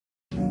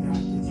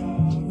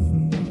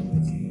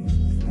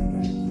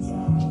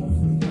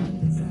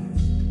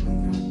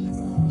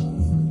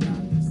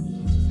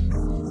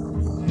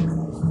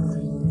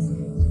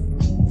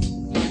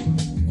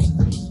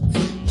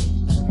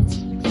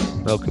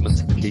welcome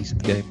into the Keys to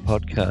the Game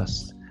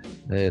podcast.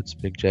 It's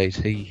Big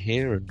JT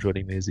here, and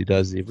joining me as he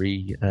does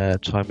every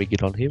time we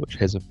get on here, which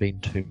hasn't been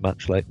too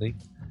much lately.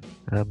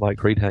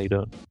 Mike Reed, how you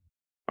doing?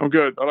 I'm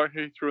good. I like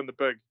how you threw in the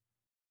big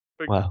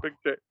Wow. big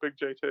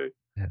JT.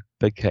 Yeah,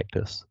 big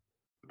cactus.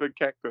 Big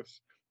cactus.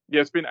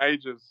 Yeah, it's been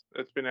ages.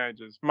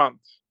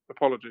 Months.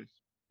 Apologies.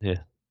 Yeah.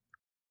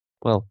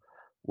 Well,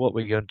 what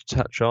we're going to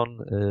touch on,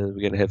 we're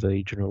going to have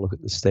a general look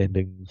at the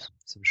standings,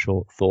 some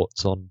short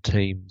thoughts on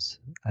teams,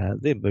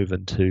 then move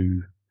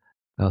into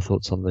our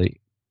thoughts on the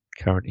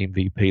current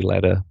MVP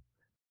ladder,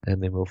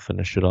 and then we'll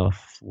finish it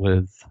off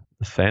with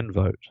the fan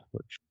vote,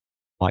 which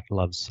Mike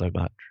loves so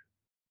much.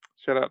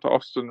 Shout out to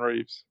Austin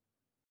Reeves.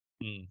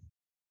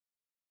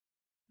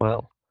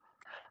 Well,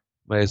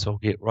 may as well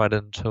get right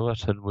into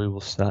it, and we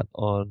will start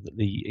on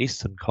the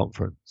Eastern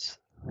Conference,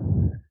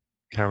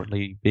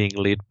 currently being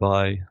led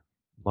by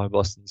my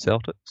Boston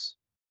Celtics,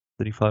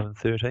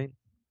 35-13.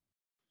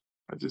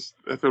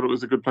 I thought it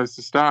was a good place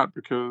to start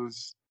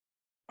because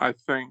I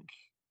think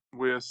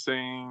we're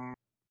seeing.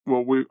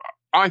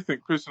 I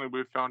think personally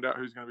we've found out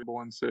who's going to be the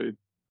one seed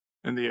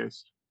in the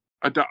East.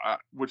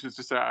 Which is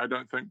to say, I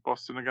don't think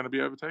Boston are going to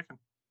be overtaken.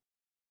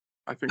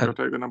 I think they'll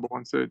take the number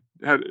one seed.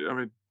 But I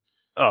mean,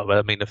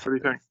 what do you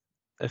think?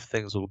 If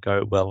things will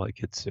go well, I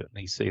could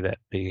certainly see that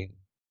being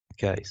the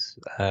case.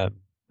 But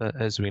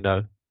as we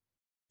know,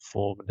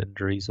 form and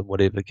injuries and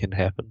whatever can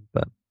happen.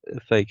 But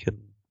if they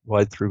can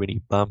ride through any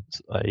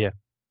bumps, I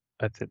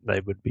think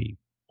they would be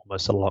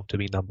almost a lock to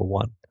be number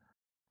one.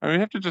 I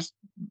mean,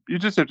 you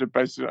just have to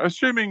basically,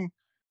 assuming,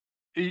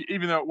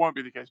 even though it won't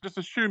be the case, just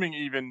assuming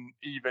even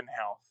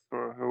health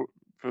for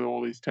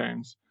all these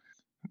teams,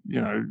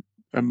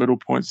 a middle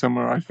point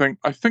somewhere. I think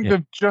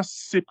they've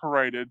just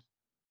separated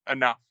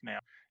enough now.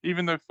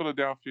 Even though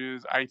Philadelphia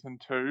is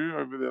 8-2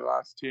 over their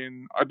last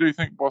 10, I do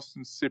think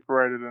Boston's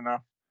separated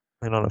enough.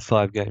 And on a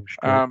 5-game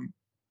streak.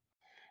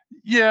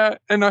 Yeah,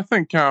 and I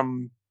think I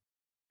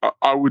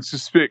would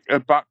suspect a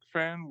Buck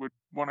fan would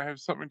want to have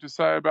something to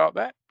say about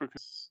that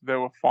because they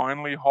were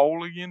finally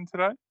whole again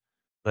today.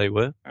 They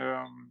were.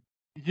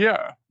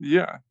 Yeah,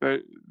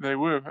 they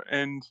were,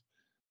 and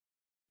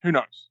who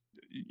knows?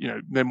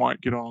 They might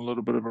get on a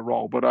little bit of a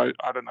roll, but I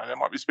don't know. They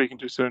might be speaking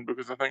too soon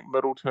because I think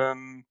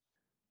Middleton,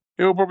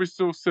 he'll probably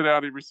still sit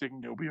out every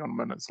second. He'll be on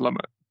minutes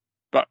limit.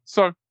 But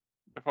so,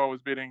 if I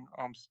was betting,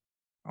 I'm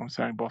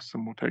saying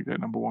Boston will take that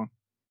number one.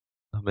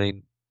 I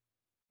mean,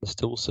 it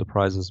still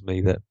surprises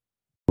me that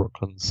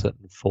Brooklyn's sit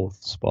in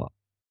fourth spot.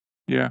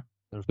 Yeah.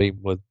 They've been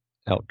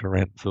without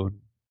Durant for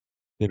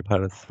been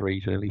part of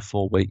 3 to nearly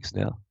 4 weeks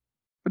now.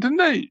 But didn't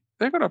they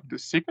got up to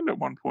second at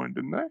one point,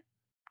 didn't they?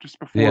 Just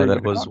before. Yeah,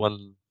 that was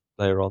when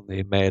they were on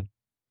their mad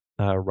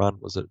run.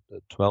 Was it a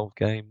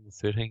 12-game,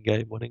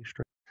 13-game winning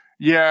streak?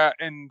 Yeah,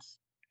 and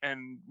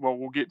well,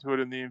 we'll get to it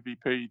in the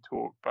MVP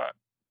talk, but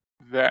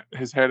that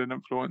has had an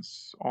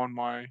influence on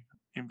my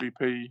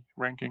MVP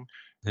ranking.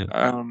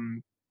 Yeah.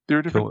 They're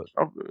a different,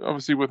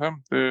 obviously with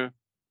him. They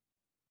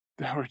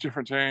were a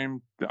different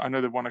team. I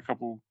know they've won a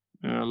couple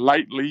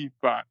lately,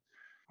 but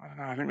I don't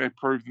know. I think they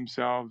proved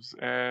themselves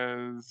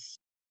as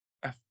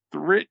a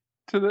threat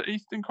to the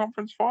Eastern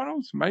Conference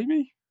Finals,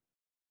 maybe.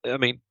 I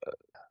mean,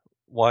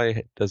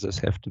 why does this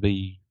have to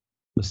be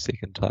the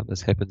second time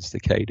this happens to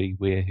KD,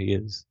 where he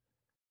is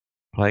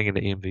playing at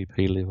the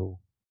MVP level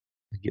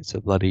and gets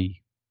a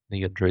bloody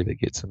knee injury that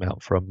gets him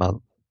out for a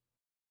month?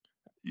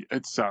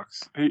 It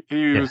sucks.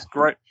 He was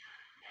great.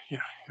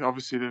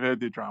 Obviously they've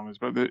had their dramas,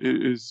 but it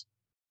is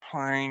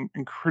playing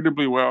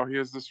incredibly well. He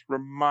has this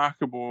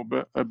remarkable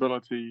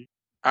ability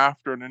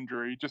after an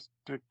injury just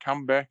to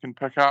come back and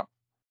pick up.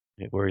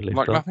 Yeah, where he left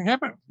like off. Nothing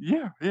happened.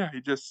 Yeah.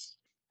 It's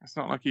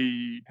not like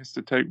he has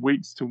to take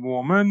weeks to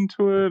warm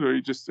into it, or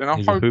He's a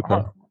hooper.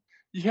 I hope.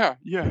 Yeah,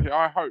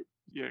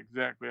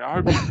 exactly.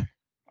 I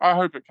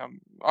hope it comes.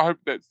 I hope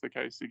that's the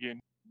case again.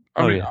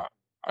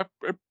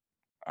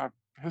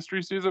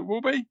 History says it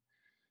will be.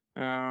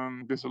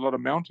 There's a lot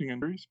of mounting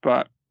injuries,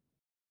 but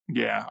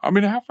yeah. I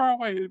mean, how far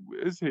away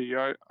is he?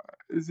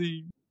 Is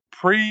he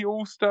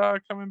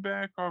pre-All-Star coming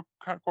back? I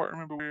can't quite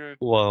remember where.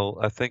 Well,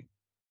 I think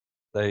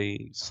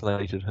they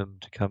slated him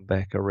to come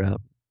back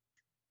around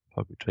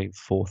probably between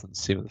 4th and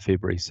 7th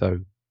February, so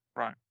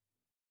right,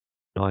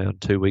 nigh on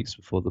 2 weeks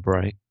before the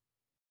break.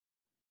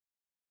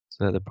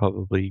 So they'll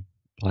probably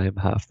play him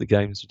half the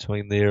games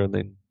between there and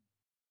then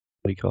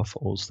week off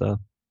All-Star.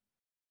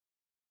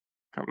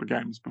 Couple of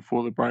games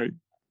before the break.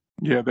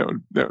 Yeah, that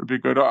would be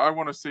good. I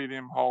want to see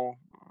them whole,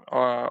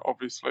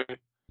 obviously,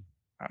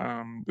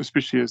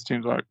 especially as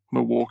teams like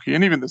Milwaukee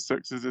and even the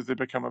Sixers as they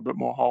become a bit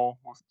more whole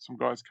with some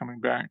guys coming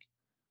back.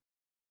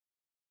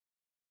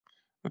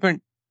 I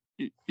think,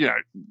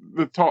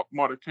 the top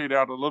might have cleared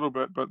out a little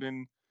bit, but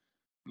then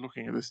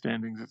looking at the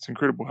standings, it's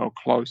incredible how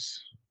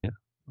close. Yeah,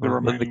 the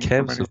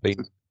Cavs have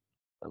been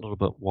a little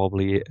bit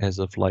wobbly as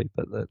of late,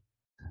 but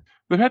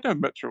they've had no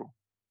Mitchell.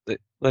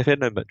 They've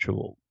had no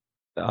Mitchell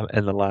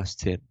in the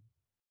last 10,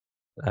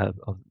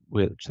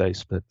 which they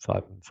split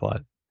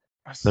 5-5.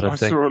 I saw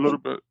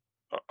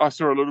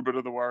a little bit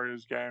of the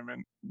Warriors game,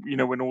 and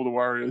when all the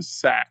Warriors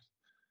sat,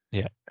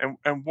 Yeah.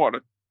 And what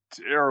a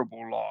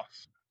terrible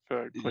loss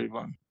for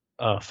Cleveland.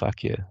 Oh,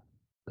 fuck yeah.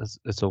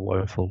 It's a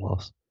woeful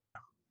loss.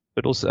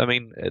 But also, I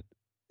mean,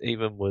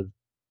 even with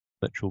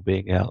Mitchell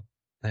being out,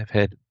 they've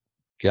had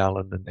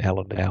Garland and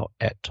Allen out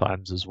at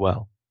times as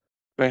well.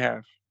 They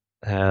have.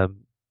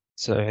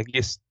 So I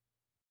guess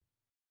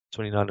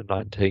 29 and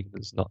 19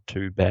 is not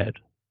too bad.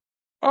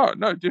 Oh,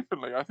 no,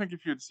 definitely. I think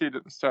if you'd said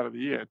at the start of the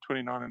year,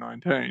 29 and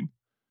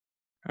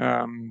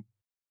 19,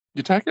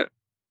 you take it.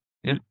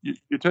 Yeah.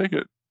 You take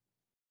it.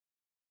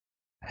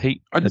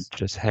 Heat I are just,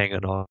 just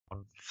hanging on,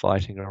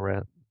 fighting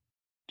around.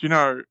 you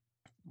know,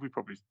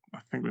 I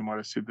think we might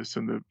have said this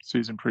in the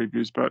season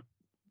previews, but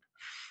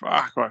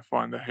fuck, I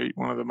find the Heat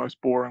one of the most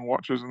boring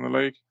watches in the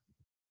league.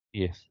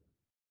 Yes,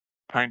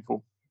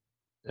 Painful.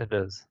 it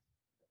is.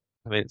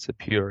 I mean, it's a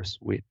purist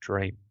wet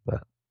dream,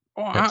 but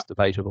Oh, that's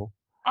debatable.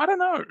 I don't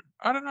know.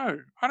 I don't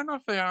know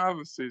if they are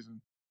this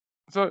season.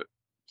 So I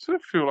sort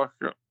of feel like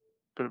a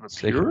bit of a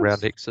Second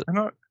round purist. exit.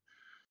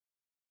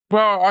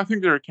 Well, I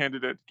think they're a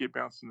candidate to get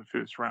bounced in the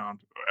first round.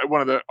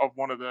 One of the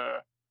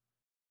The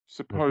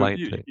supposed. playing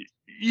team.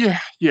 Yeah.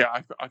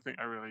 I think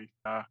I really.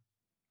 I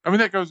mean,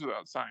 that goes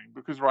without saying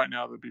because right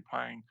now they'd be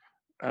playing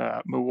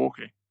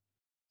Milwaukee,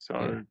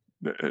 so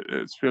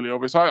it's fairly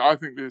obvious. I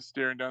think they're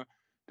staring down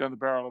the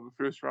barrel of a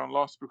first round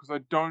loss because I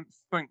don't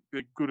think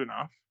they're good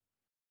enough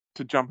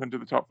to jump into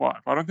the top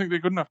 5. I don't think they're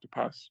good enough to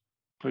pass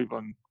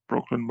Cleveland,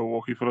 Brooklyn,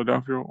 Milwaukee,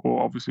 Philadelphia,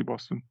 or obviously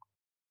Boston.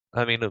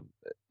 I mean,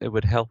 it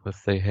would help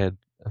if they had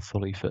a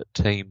fully fit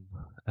team,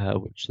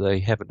 which they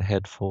haven't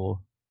had for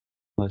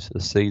most of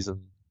the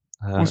season.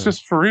 Well, it's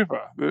just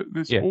forever.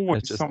 There's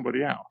always it's just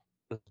somebody out.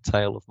 the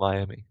tale of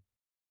Miami.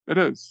 It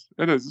is.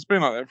 It is. It's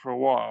been like that for a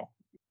while,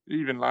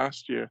 even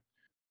last year.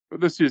 But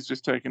this year's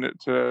just taken it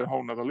to a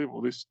whole nother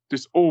level.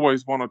 There's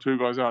always one or two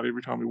guys out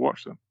every time we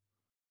watch them.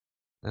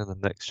 And the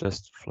Knicks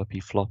just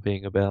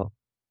flopping about.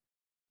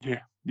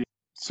 Yeah.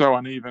 So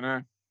uneven,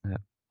 eh?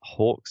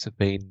 Hawks have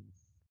been,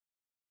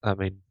 I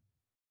mean,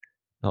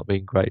 not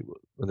been great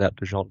without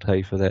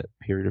DeJounte for that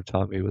period of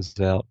time he was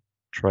out.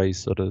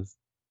 Trey's sort of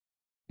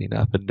been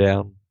up and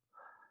down.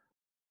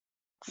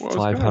 Well, it's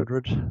good.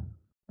 500.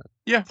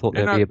 Yeah. Thought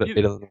they'd be a bit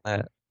better than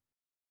that.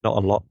 Not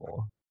a lot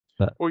more,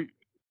 but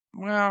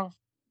well,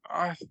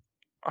 I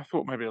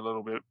thought maybe a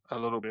little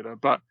better,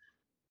 but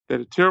they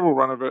had a terrible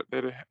run of it.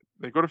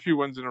 They got a few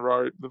wins in a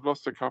row. They've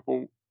lost a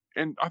couple,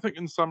 and I think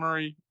in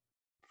summary,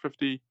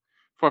 50,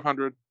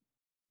 500.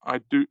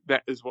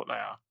 That is what they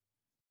are.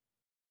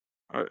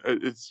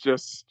 It's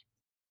just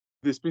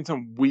there's been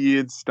some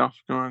weird stuff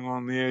going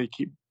on there.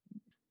 You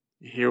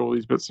hear all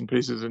these bits and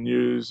pieces of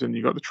news, and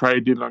you got the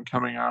trade deadline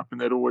coming up, and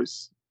that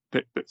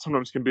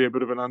sometimes can be a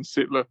bit of an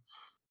unsettler.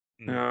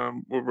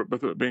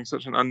 With it being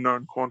such an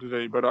unknown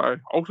quantity, but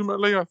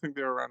ultimately I think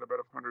they're around about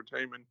a 100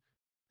 team, and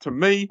to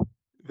me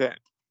that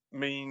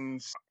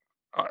means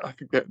I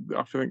think they're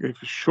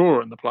for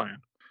sure in the play-in.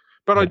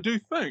 But I do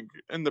think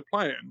in the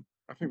play-in,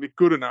 I think they're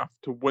good enough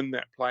to win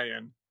that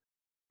play-in,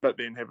 but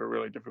then have a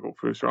really difficult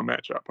first-round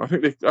matchup. I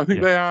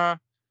think they are.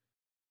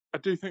 I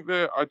do think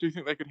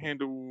they could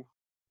handle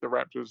the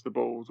Raptors, the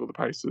Bulls, or the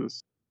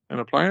Pacers in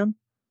a play-in.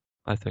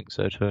 I think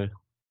so too.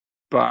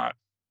 But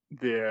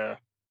they're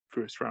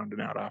first round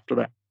and out after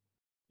that.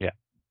 Yeah,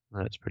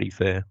 that's pretty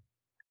fair.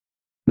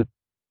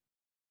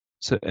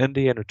 So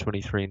Indiana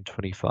 23 and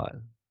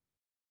 25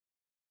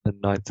 in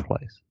 9th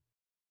place.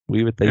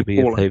 Where would they be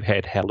if they've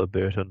had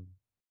Halliburton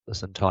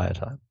this entire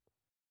time?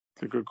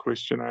 It's a good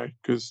question, eh?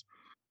 Because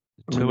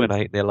 2 and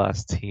 8 in their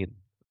last 10,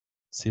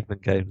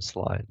 7-game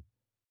slide.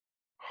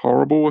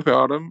 Horrible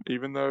without him,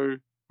 even though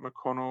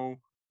McConnell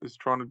is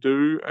trying to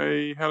do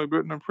a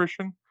Halliburton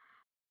impression.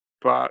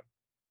 But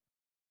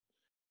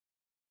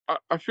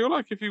I feel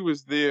like if he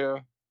was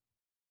there,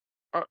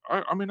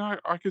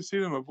 I could see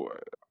them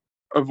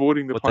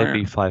avoiding the plan. Would they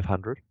be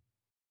 500?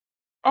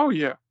 Oh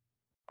yeah,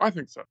 I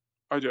think so.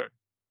 I do.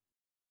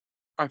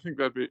 I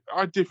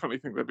definitely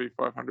think they'd be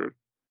 500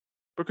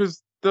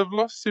 because they've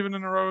lost 7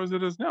 in a row as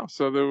it is now.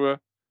 So they were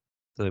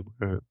over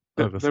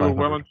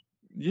 500.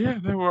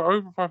 They were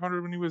over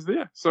 500 when he was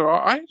there. So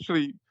I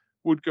actually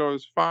would go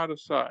as far to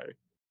say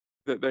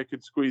that they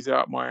could squeeze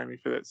out Miami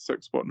for that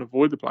 6th spot and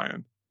avoid the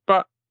play-in.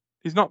 But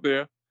he's not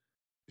there.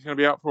 He's going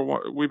to be out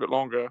for a wee bit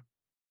longer.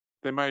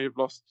 They may have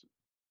lost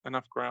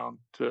enough ground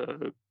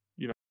to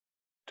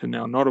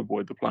now not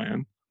avoid the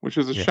play-in, which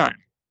is a shame.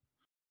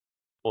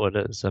 Well, it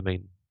is. I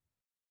mean,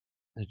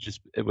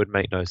 it would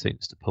make no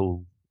sense to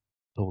pull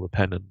the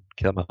pin and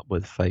come up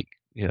with fake,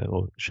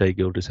 or Shai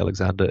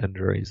Gilgeous-Alexander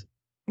injuries.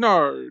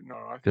 No,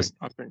 I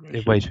think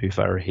they're way too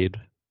far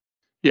ahead.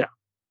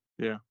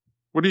 Yeah.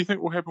 What do you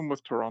think will happen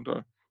with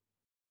Toronto?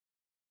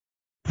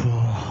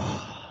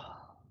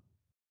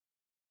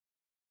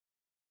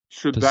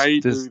 Should they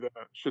do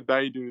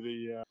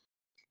the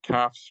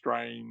calf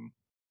strain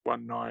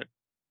one night,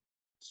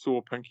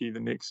 sore pinky the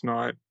next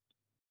night,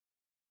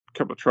 a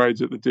couple of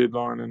trades at the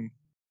deadline, and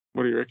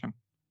what do you reckon?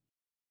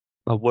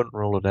 I wouldn't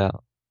rule it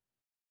out.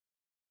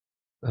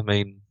 I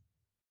mean,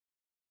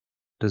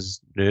 does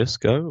Nurse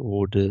go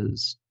or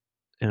does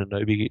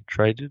Anunoby get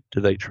traded?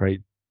 Do they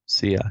trade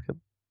Siakam?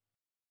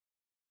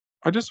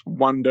 I just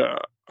wonder.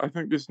 I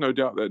think there's no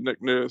doubt that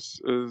Nick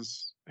Nurse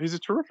he's a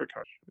terrific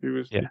coach.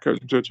 He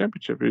coached to a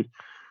championship. He's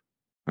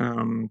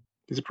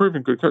a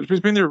proven good coach, but he's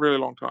been there a really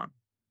long time.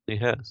 He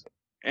has.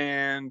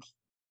 And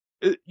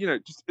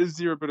just is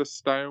there a bit of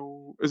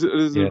stale? Is it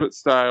a bit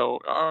stale?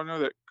 I know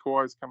that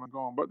Kawhi's come and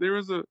gone, but there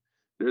is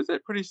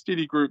that pretty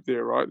steady group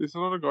there, right? There's a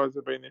lot of guys that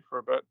have been there for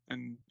a bit,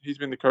 and he's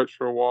been the coach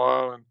for a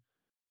while,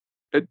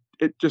 and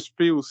it just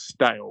feels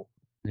stale.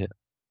 Yeah.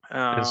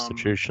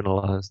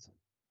 Institutionalized.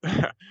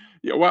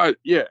 Yeah, well,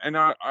 yeah, and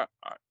I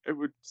it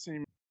would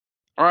seem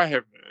I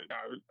haven't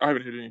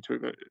heard any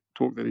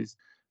talk that he's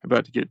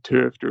about to get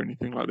turfed or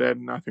anything like that,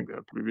 and I think that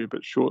would probably be a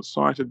bit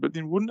short-sighted. But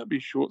then, wouldn't it be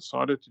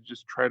short-sighted to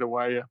just trade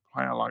away a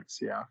player like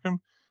Siakam?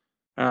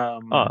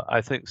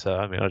 I think so.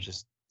 I mean, I was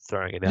just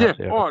throwing it out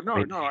there. Yeah. Oh no,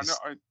 I know.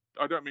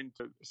 I don't mean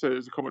to say it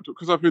as a comment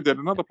because I've heard that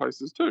in other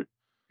places too.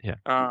 Yeah.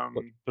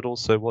 But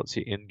also, what's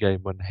your end game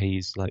when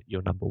he's like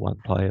your number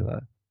one player,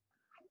 though?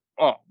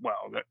 Oh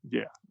well,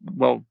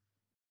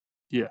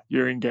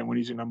 your end game when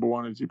he's your number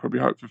one is you probably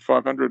hope for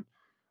 500.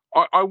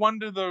 I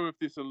wonder though if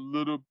there's a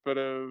little bit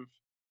of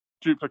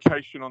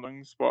duplication on the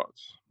wing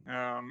spots,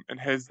 and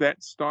has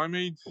that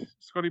stymied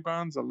Scotty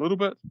Barnes a little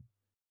bit?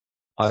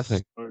 I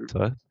think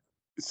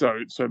so.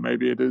 So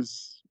maybe it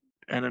is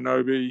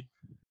Anunoby.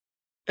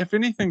 If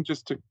anything,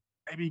 just to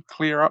maybe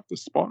clear up the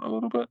spot a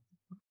little bit.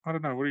 I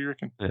don't know. What do you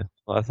reckon? Yeah,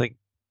 well, I think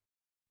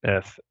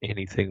if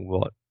anything,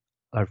 what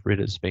I've read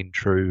has been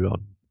true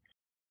on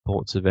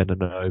thoughts of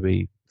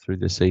Anunoby through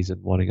the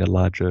season, wanting a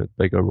larger,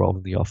 bigger role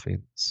in the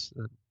offense.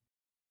 And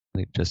I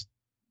think just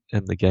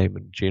in the game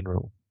in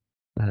general.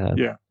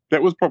 Yeah,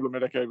 that was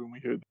problematic when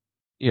we heard.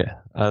 Yeah,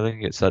 I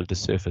think it started to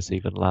surface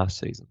even last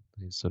season.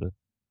 He's sort of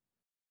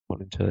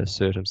wanting to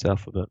assert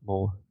himself a bit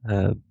more.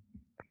 One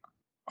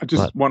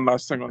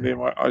last thing on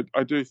them.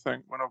 I do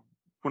think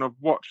when I've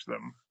watched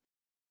them,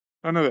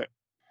 I know that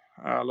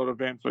a lot of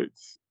Van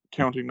Fleet's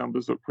counting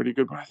numbers look pretty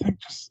good, but I think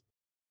just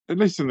at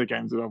least in the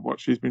games that I've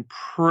watched, he's been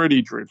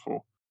pretty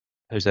dreadful.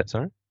 Who's that?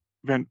 Sorry,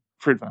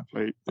 Fred Van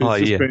Fleet.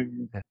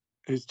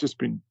 He's just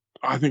been.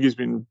 I think he's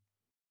been.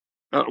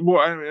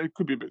 It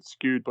could be a bit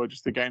skewed by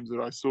just the games that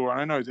I saw. And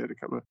I know he's had a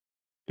couple of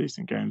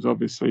decent games,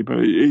 obviously,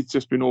 but he's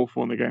just been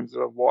awful in the games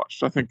that I've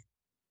watched. I think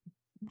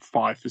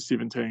 5 for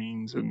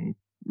 17s and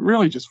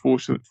really just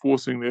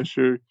forcing the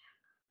issue.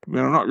 I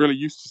mean, I'm not really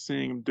used to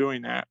seeing him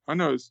doing that. I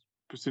know his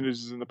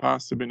percentages in the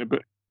past have been a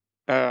bit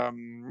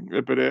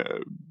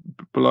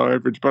below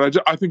average, but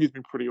I think he's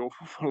been pretty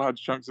awful for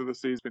large chunks of the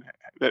season.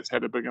 That's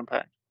had a big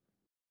impact.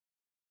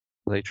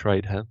 They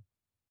trade him.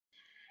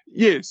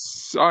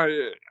 Yes,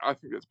 I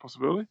think that's a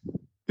possibility.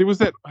 There was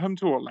that him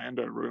to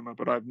Orlando rumor,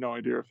 but I have no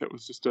idea if that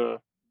was just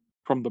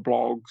from the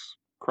blogs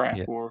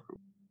crap or a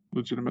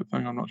legitimate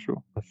thing. I'm not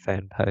sure. A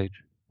fan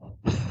page.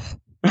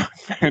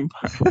 Fan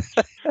page.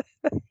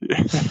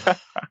 Yeah.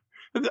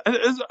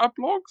 Is a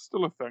blog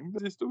still a thing?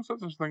 Is there still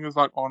such a thing as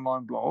like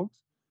online blogs?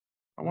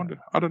 I wonder.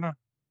 I don't know.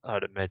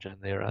 I'd imagine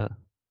there are.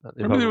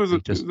 Maybe there was a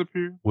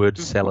period. Word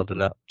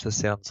saladed up to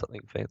sound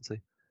something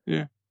fancy.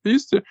 Yeah, there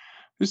used to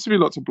be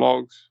lots of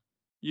blogs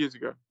years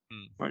ago.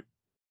 Like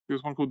there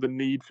was one called The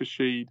Need for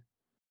Sheed.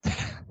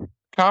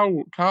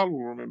 Carl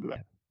will remember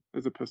that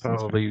as a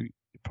Pistons fan.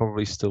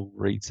 Probably still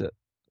reads it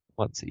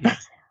once a year.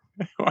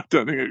 I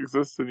don't think it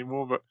exists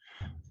anymore, but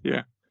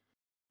yeah.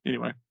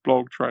 Anyway,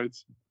 blog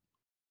trades.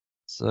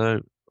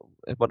 So,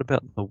 what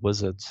about the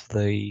Wizards?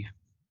 They're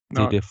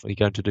definitely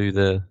going to do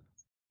the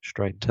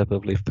straight tip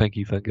of left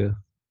pinky finger.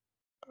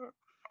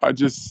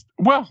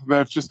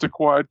 they've just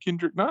acquired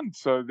Kendrick Nunn,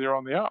 so they're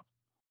on the up.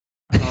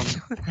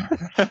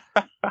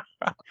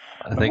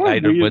 I think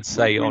Aiden would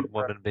say on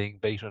women being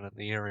beaten in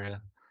the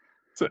area.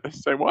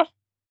 Say what?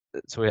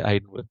 That's where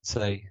Aiden would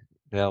say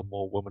now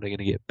more women are going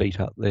to get beat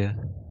up there.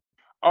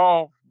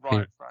 Oh,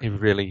 right. He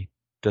really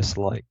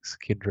dislikes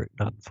Kendrick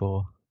Nunn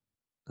for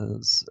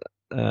his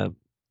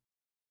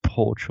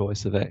poor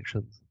choice of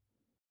actions.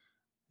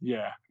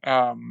 Yeah.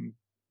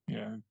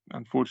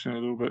 Unfortunately,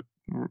 a little bit.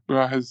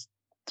 His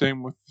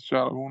team with the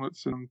Charlotte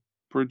Hornets and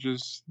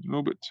Bridges, a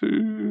little bit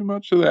too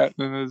much of that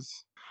in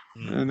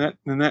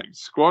that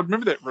squad.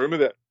 Remember that rumor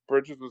that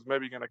Bridges was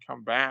maybe going to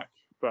come back,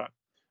 but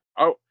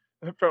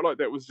it felt like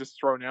that was just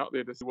thrown out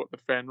there to see what the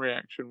fan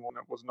reaction was.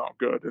 It was not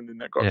good, and then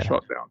that got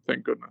shot down.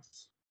 Thank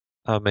goodness.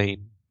 I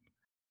mean,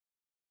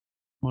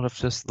 what if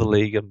just the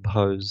league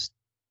imposed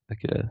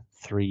like a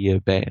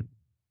 3-year ban?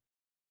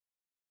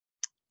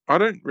 I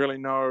don't really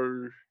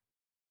know.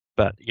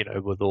 But,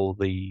 with all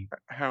the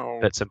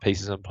bits and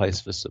pieces in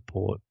place for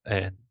support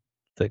and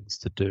things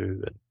to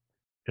do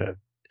and,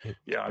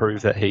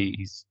 prove that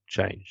he's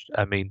changed.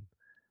 I mean,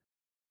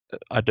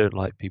 I don't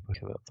like people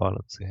who commit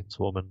violence against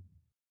women,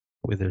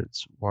 whether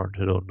it's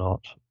warranted or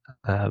not.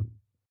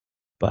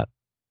 But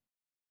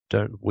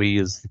don't we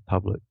as the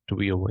public, do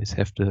we always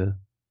have to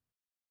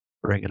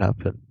bring it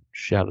up and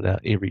shout it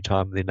out every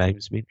time their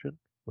name's mentioned?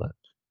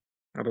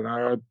 I don't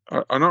know.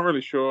 I'm not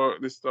really sure.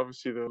 This is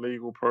obviously the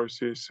legal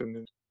process,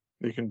 and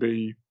there can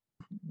be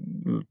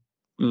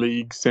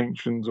league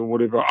sanctions or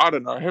whatever. I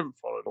don't know. I haven't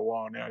followed it a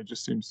while now. It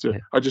just seems to. Yeah.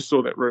 I just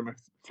saw that rumor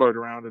float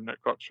around and it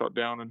got shot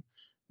down, and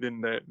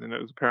then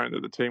it was apparent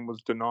that the team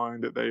was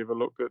denying that they ever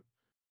looked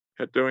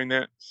at doing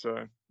that.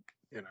 So,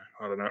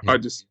 I don't know. Yeah.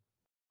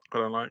 I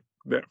don't like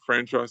that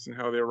franchise and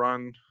how they're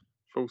run.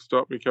 Full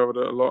stop. We covered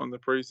it a lot in the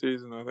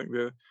preseason. I think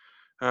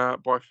they're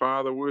by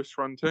far the worst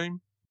run team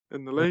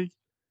in the league.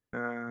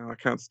 I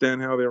can't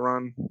stand how they're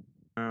run.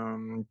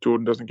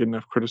 Jordan doesn't get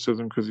enough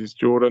criticism because he's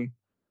Jordan.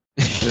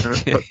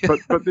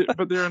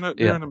 But they're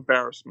an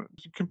embarrassment.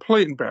 It's a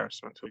complete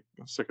embarrassment.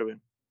 I'm sick of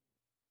them.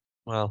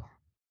 Well,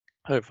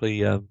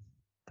 hopefully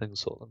things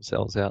sort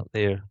themselves out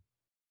there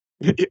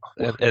in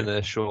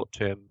the short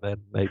term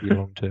and maybe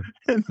long term.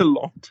 In the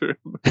long term,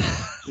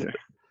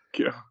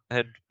 yeah.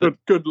 And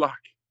good luck.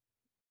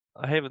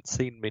 I haven't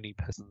seen many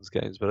Pistons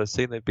games, but I've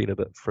seen they've been a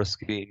bit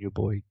frisky. And your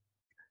boy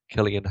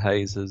Killian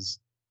Hayes is.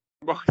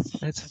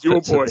 It's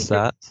your boy. It's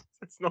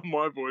not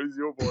my boy. It's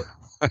your boy.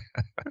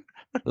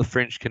 The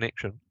French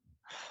connection.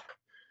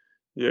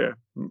 Yeah,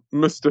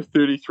 Mr.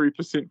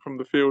 33% from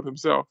the field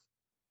himself.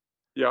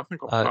 Yeah, I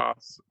think I'll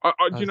pass.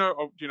 Do you know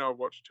I've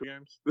watched 2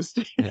 games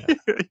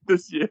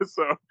this year,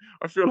 so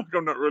I feel like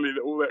I'm not really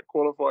all that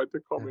qualified to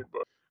comment.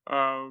 But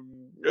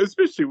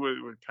especially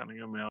with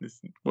Cunningham out,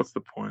 what's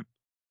the point?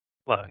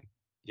 Well,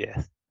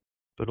 yeah,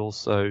 but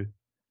also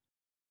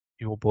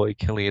your boy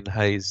Killian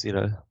Hayes,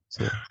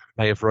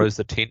 may have rose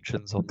the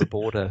tensions on the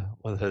border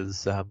with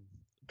his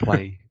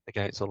play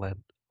against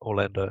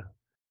Orlando.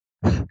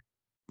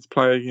 His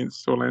play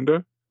against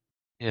Orlando?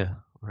 Yeah,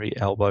 where he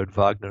elbowed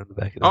Wagner in the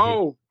back of the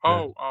head.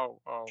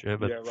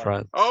 German, yeah, right.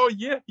 France. Oh,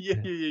 yeah,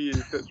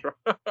 that's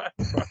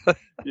right.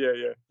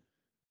 Yeah.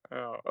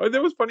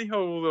 That was funny how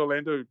all the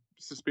Orlando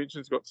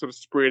suspensions got sort of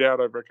spread out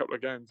over a couple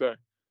of games, eh?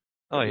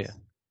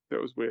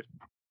 That was weird.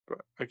 But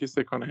I guess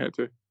they kind of had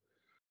to.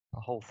 The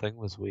whole thing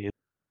was weird.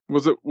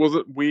 Was it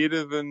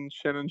weirder than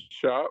Shannon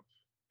Sharp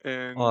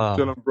and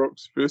Dylan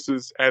Brooks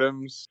versus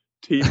Adams,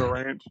 T.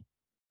 Morant,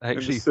 I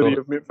actually in the city thought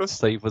of Memphis?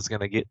 Steve was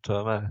going to get to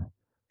him, eh?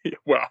 Yeah,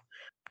 well,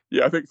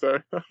 yeah, I think so.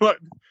 Like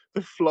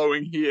the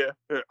flowing hair,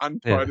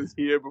 untied his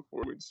hair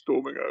before he went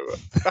storming over.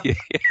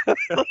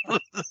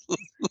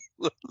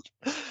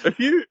 If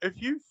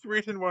you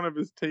threaten one of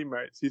his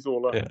teammates, he's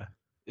all over.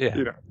 Yeah.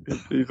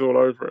 He's all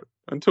over it.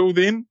 Until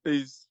then,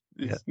 he's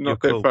not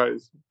that cool.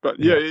 phased. But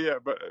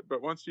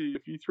But once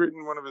if you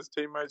threaten one of his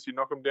teammates, you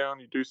knock him down,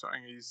 you do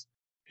something,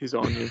 he's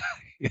on you.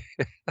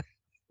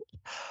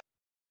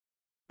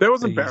 That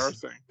was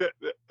embarrassing.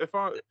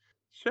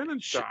 Shannon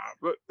Sharp,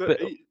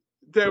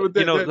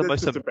 the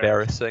most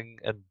embarrassing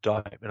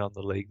indictment on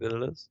the league that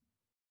it is.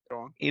 Go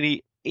on.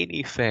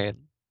 Any fan,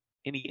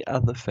 any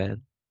other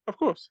fan, of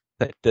course,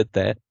 that did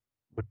that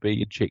would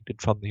be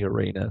ejected from the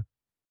arena,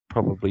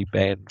 probably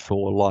banned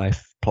for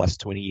life plus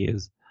 20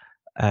 years.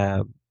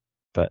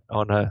 But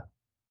on a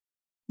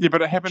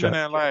but it happened in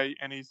LA,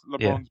 and he's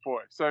LeBron's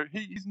boy, so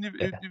he's never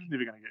going to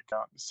get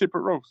cut.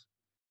 Separate rules.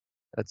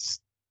 That's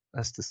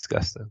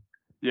disgusting.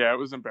 Yeah, it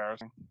was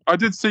embarrassing. I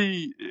did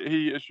see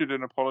he issued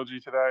an apology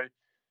today,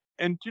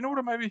 and do you know what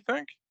it made me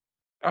think?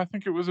 I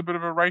think it was a bit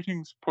of a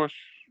ratings push.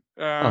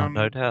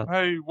 No doubt.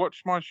 Hey,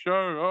 watch my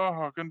show. Oh,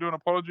 I'm going to do an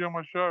apology on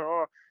my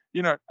show.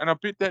 And I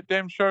bet that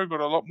damn show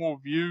got a lot more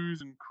views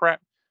and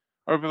crap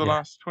over the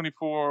last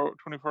 24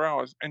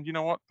 hours. And you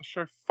know what? The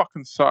show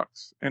fucking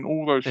sucks, and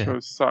all those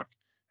shows suck,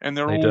 and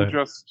they're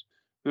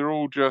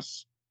all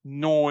just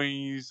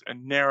noise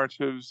and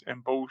narratives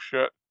and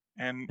bullshit.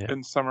 And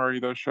in summary,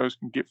 those shows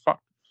can get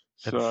fucked.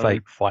 And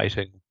fake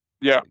fighting.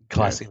 Yeah.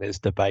 Classing as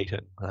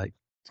debating. Like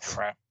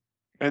crap.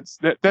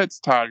 That's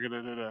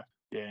targeted at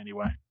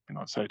anyway. Can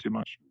not say too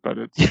much, but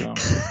it's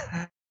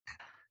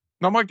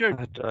not my gig.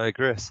 I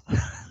digress.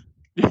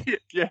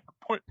 Yeah.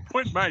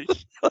 Point made.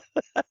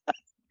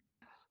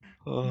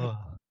 So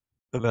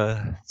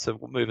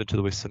we'll move into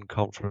the Western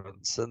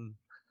Conference, and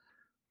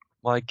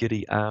my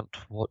giddy aunt,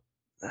 what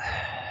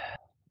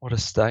a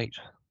state.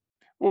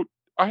 Well,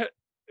 I'm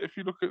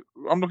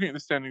looking at the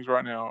standings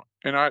right now,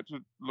 and I had to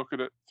look at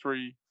it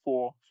 3,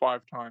 4,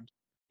 5 times.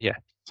 Yeah.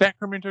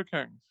 Sacramento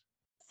Kings,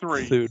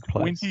 3rd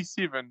place.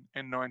 27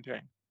 and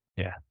 19.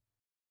 Yeah.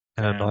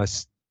 And a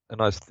nice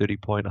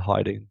 30-point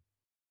hiding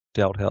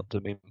dealt out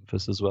to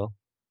Memphis as well.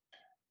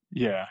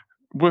 Yeah.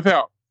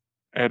 Without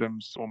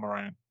Adams or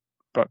Morant,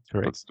 but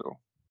still.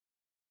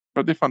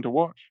 But they're fun to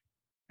watch.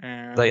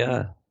 And they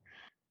are.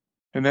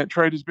 And that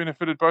trade has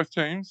benefited both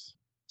teams.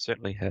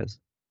 Certainly has.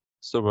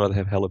 Still rather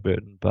have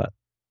Halliburton, but...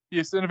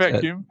 Yes, in a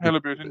vacuum,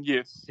 Halliburton,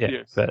 yes.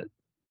 But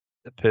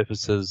the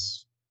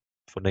purposes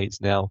for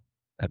needs now,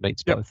 it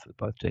meets both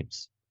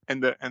teams.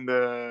 And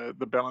the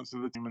balance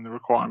of the team and the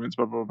requirements,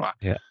 blah, blah, blah.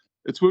 Yeah.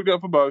 It's worked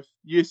out for both.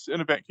 Yes,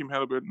 in a vacuum,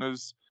 Halliburton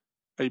is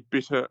a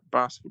better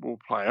basketball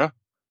player.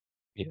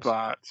 Yes.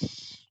 But,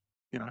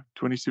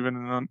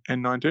 27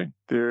 and 19,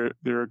 they're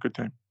a good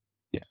team.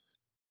 Yeah.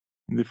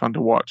 And they're fun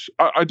to watch.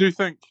 I do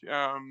think...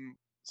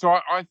 So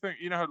I think,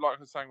 like I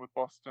was saying with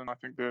Boston, I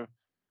think they're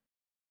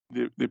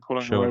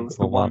pulling away with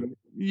the one.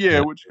 Yeah,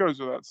 which goes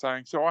without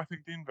saying. So I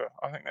think Denver.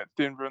 I think that's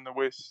Denver in the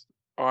West.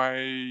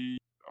 I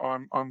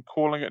I'm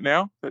calling it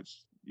now.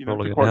 That's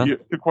Calling to it quote now? you.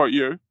 To quote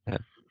you, Yeah.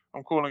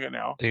 I'm calling it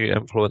now. Are you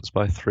influenced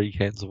by 3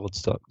 cans of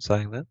Woodstock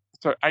saying that?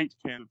 So 8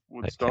 cans of 8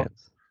 Woodstock.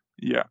 cans.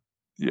 Yeah,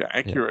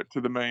 accurate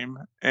to the meme.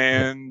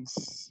 And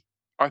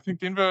I think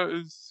Denver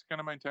is going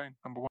to maintain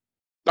number 1.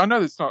 I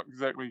know that's not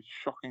exactly a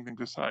shocking thing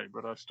to say,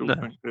 but I still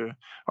think they're.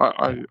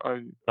 I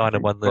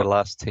 9 won their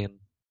last 10.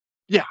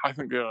 Yeah, I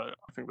think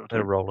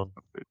They're rolling.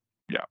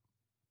 Yeah,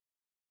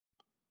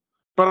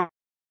 but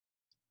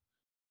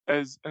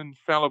as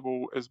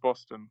infallible as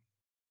Boston,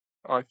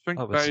 I think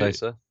I would say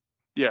so.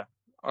 Yeah,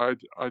 I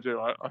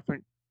do. I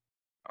think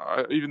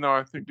even though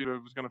I think Denver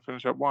was going to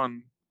finish up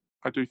 1,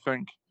 I do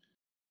think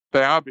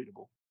they are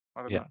beatable.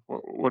 I don't know.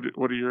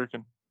 What do you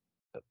reckon?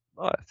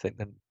 I think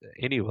that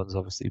anyone's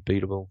obviously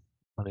beatable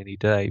on any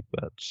day,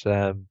 but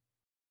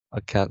I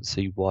can't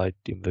see why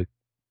Denver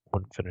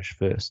wouldn't finish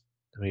first.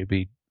 I mean, it'd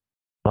be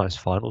nice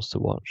finals to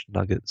watch.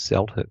 Nuggets,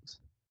 Celtics.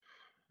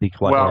 Be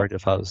quite worried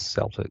if I was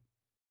Celtic.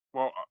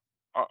 Well,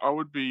 I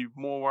would be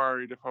more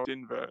worried if I was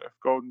Denver if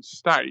Golden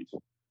State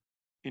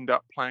end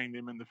up playing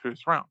them in the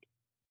first round.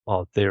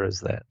 Oh, there is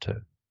that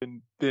too.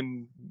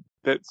 Then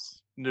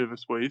that's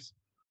nervous wheeze.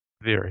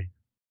 Very.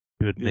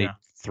 You would need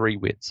 3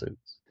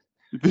 wetsuits.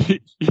 You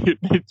need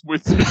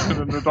wetsuits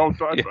and an adult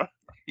diaper.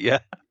 Yeah.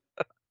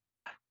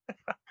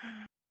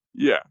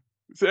 Yeah.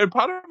 So, and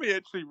part of me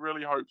actually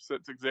really hopes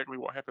that's exactly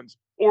what happens.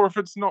 Or if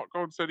it's not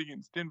Golden State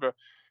against Denver,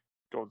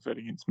 Golden State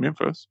against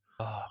Memphis.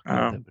 Oh,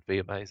 God, that would be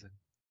amazing.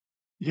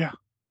 Yeah,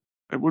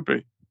 it would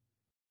be.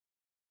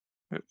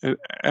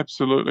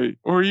 Absolutely.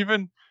 Or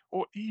even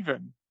if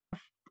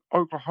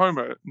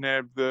Oklahoma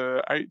nabbed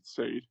the 8th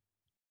seed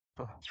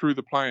through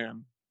the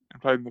play-in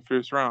and played in the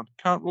first round.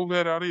 Can't rule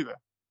that out either.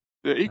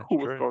 They're equal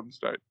with Golden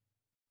State.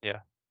 Yeah.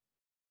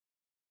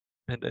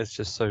 And it's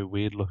just so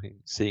weird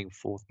seeing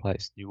 4th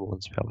place New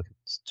Orleans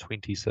Pelicans,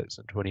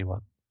 26-21.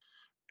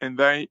 And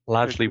they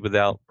largely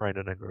without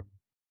Brandon Ingram.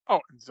 Oh,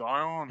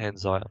 and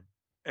Zion.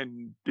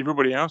 And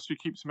everybody else who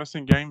keeps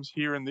missing games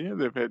here and there.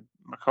 They've had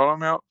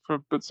McCollum out for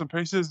bits and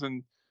pieces,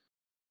 and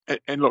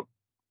look,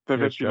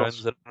 they've actually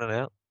Jones lost. In and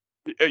out.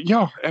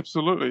 Yeah,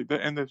 absolutely.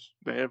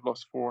 They have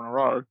lost 4 in a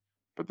row,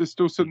 but they're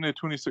still sitting there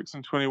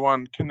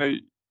 26-21.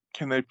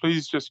 Can they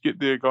please just get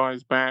their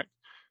guys back?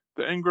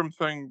 The Ingram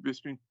thing,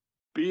 there's been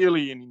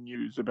barely any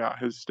news about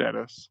his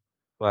status.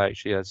 Well,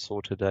 actually, I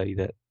saw today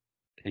that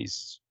he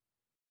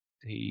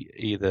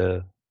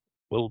either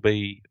will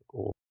be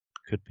or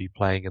could be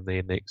playing in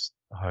their next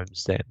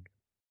homestand.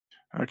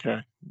 Okay,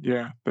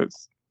 yeah,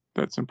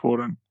 that's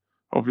important.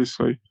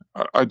 Obviously,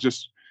 I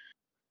just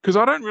because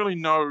I don't really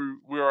know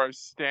where I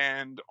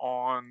stand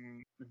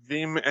on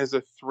them as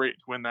a threat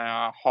when they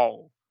are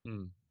whole.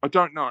 I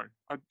don't know.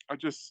 I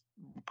just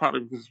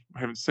partly because I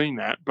haven't seen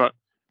that, but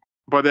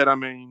by that I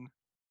mean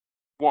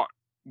what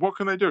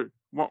can they do?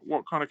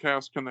 What kind of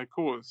chaos can they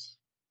cause?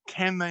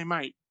 Can they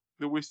make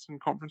the Western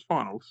Conference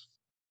Finals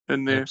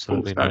in their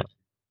full state? Not.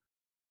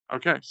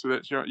 Okay, so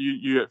that's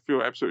you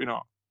feel absolutely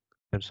not.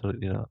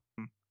 Absolutely not.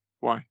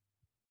 Why?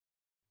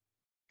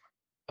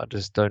 I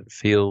just don't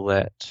feel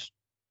that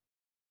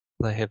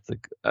they have the.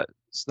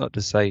 It's not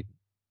to say,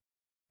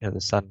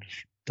 the sun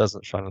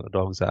doesn't shine on the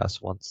dog's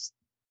ass once,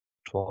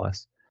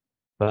 twice,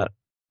 but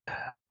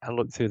I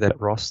look through that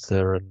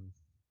roster and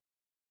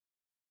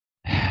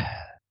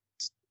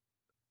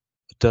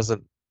it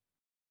doesn't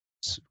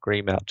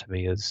scream out to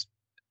me as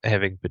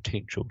having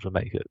potential to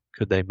make it.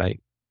 Could they make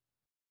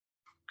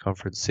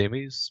conference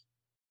semis?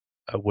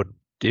 I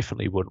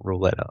definitely wouldn't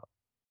rule that out.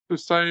 So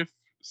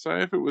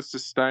say if it was to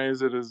stay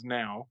as it is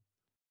now,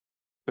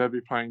 they'd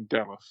be playing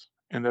Dallas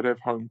and they'd have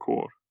home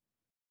court.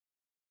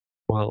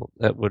 Well,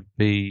 that would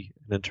be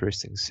an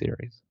interesting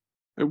series.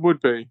 It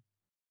would be.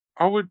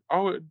 I would,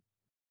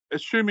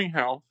 assuming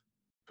health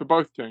for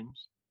both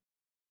teams,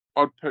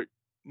 I'd pick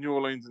New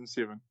Orleans in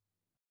 7.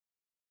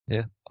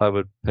 Yeah, I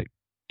would pick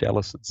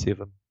Dallas at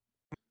 7.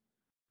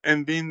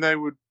 And then they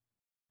would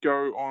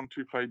go on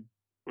to play,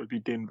 would be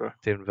Denver.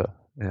 Denver,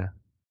 yeah.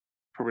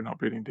 Probably not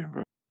beating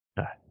Denver.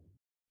 No.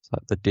 It's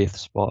like the death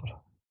spot.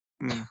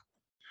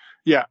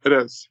 Yeah, it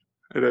is.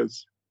 It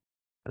is.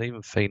 And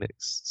even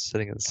Phoenix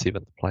sitting in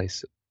 7th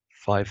place at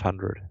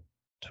 500,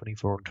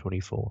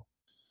 24-24.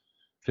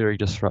 Very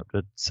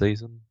disrupted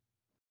season.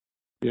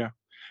 Yeah.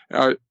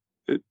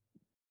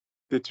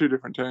 They're 2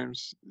 different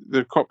teams.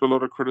 They've copped a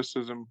lot of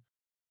criticism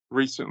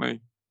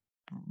recently,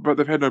 but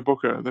they've had no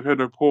Booker. They've had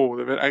no Paul.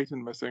 They've had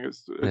Ayton missing.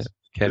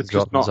 Cam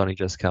John's only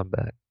just come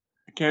back.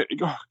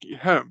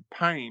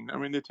 Pain. I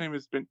mean, their team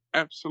has been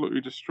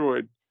absolutely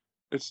destroyed.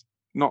 It's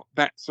not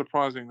that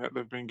surprising that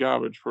they've been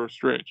garbage for a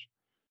stretch.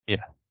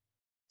 Yeah.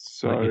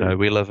 So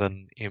we live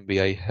in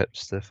NBA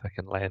hipster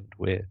fucking land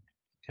where,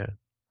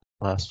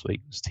 last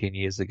week was 10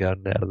 years ago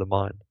and out of the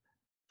mind.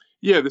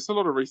 Yeah, there's a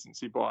lot of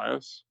recency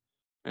bias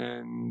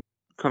and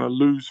kind of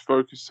lose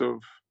focus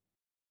of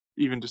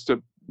even just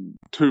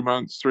 2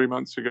 months, 3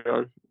 months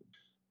ago,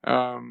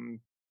 a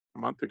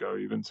month ago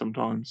even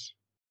sometimes.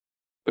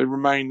 They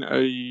remain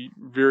a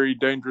very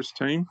dangerous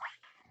team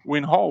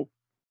when whole.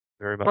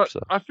 Very much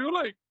so. I feel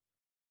like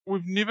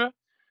we've never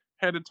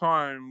had a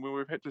time where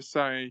we've had to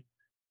say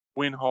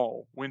when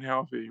whole, when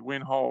healthy,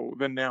 when whole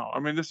than now. I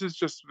mean, this is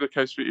just the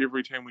case for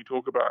every team we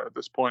talk about at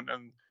this point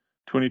in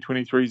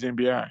 2023's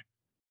NBA.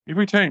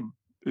 Every team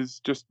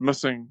is just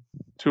missing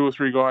 2 or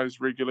 3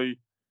 guys regularly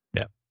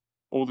Yeah.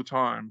 all the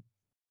time.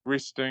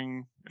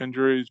 Resting,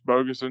 injuries,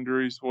 bogus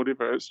injuries,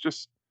 whatever. It's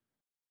just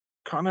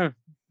kind of,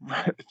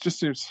 it just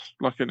seems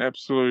like an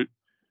absolute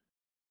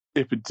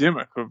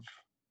epidemic of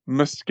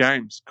missed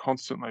games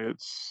constantly.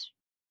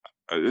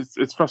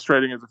 It's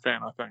frustrating as a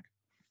fan, I think.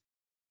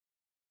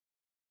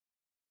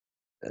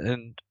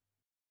 And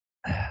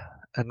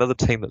another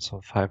team that's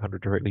on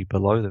 500 directly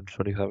below them,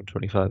 25 and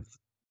 25,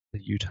 the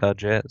Utah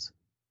Jazz.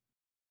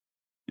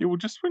 Yeah, well,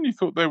 just when you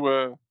thought they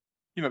were,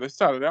 they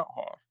started out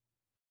hot,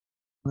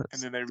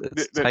 and then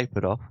It's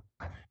tapered off.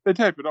 they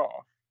tapered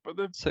off, but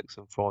they've 6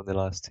 and 4 in their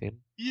last 10.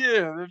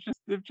 yeah,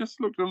 they've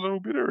just looked a little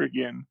better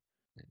again,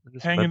 They're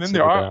just hanging in mincing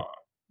there. about.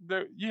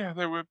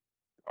 They were.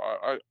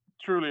 I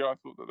truly I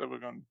thought that they were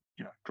going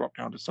to drop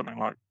down to something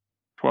like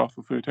 12th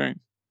or 13th,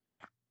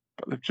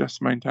 but they've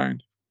just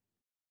maintained.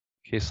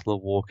 Kessler,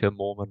 Walker,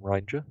 Mormon,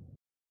 Ranger.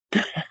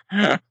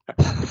 It's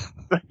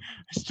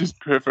just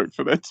perfect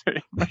for that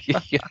team.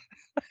 Yeah.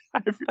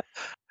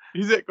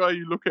 He's that guy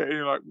you look at and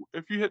you're like,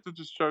 if you had to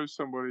just show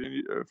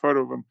somebody a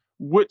photo of him,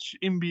 which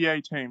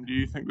NBA team do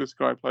you think this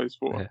guy plays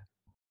for? Yeah.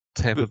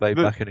 Tampa Bay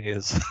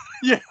Buccaneers.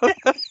 Yeah.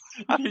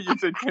 You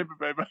said Tampa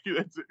Bay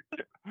Buccaneers.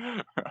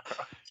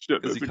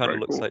 Shit, Because he kind of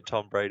looks like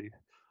Tom Brady.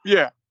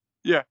 Yeah.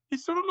 He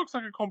sort of looks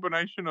like a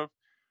combination of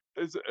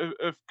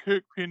if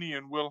Kirk Penny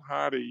and Will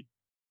Hardy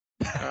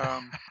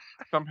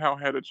somehow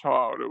had a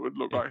child, it would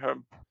look like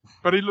him.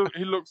 But he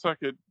looks like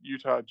a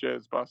Utah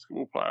Jazz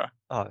basketball player.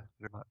 Oh,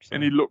 very much so.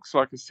 And he looks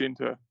like a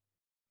center.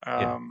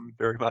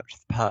 Very much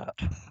the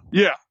part.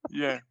 Yeah.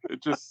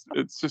 It's just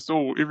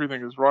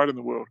everything is right in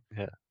the world.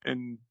 Yeah.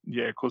 And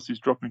of course he's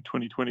dropping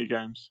 2020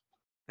 games.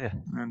 Yeah.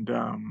 And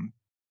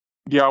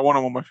I want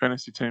him on my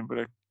fantasy team, but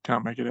I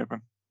can't make it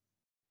happen.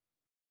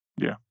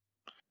 Yeah.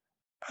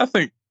 I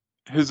think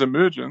his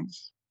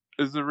emergence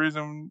is the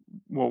reason,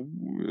 well,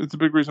 it's a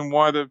big reason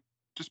why they've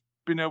just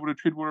been able to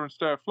tread water and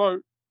stay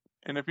afloat.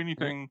 And if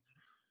anything,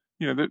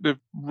 they've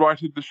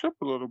righted the ship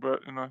a little bit.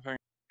 And I think,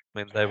 I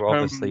mean, they were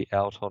obviously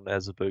out on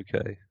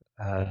Azubuike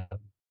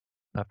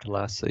after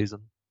last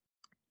season.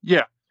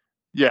 Yeah,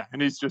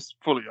 and he's just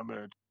fully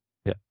emerged.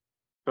 Yeah.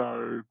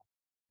 So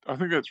I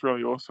think that's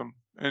really awesome.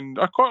 And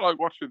I quite like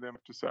watching them,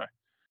 to say.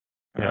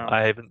 Yeah,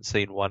 I haven't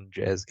seen one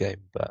Jazz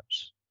game, but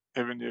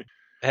haven't you?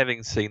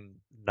 Having seen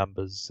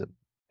numbers and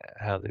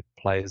how the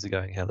players are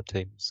going, how the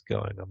team's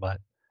going,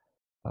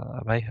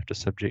 I may have to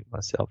subject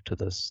myself to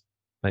this.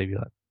 Maybe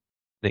like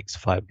next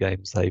 5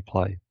 games they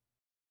play.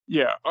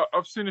 Yeah,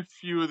 I've seen a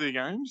few of their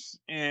games,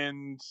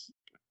 and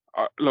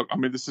look, I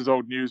mean, this is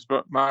old news,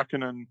 but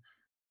Markkanen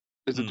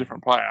is a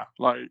different player.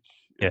 Like,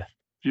 if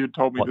you had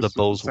told me what this the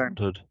Bulls was the same,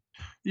 wanted.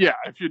 Yeah,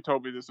 if you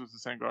told me this was the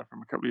same guy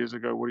from a couple of years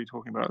ago, what are you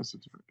talking about? It's a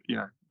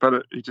different,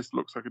 but he just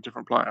looks like a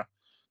different player.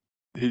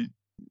 He,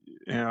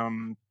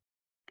 and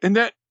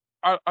that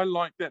I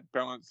like that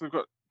balance. They've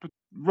got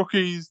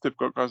rookies, they've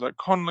got guys like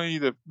Conley,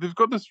 they've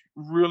got this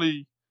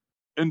really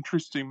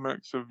interesting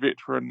mix of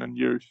veteran and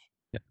youth.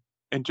 Yeah.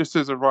 And just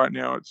as of right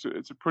now, it's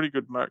a pretty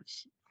good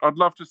mix. I'd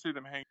love to see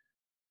them hang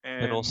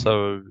and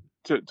also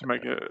to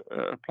make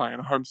a play,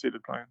 a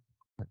home-seeded play.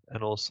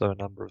 And also a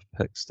number of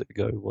picks to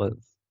go with.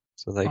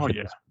 So they can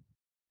just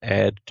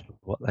add to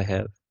what they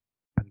have.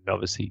 And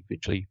obviously,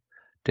 eventually,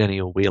 Danny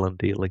will wheel and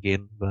deal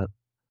again. But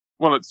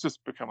well, it's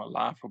just become a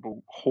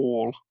laughable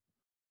haul.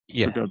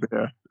 Yeah. To go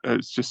there.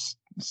 It's just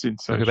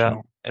sensational. Talk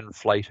about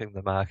inflating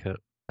the market.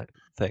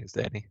 Thanks,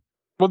 Danny.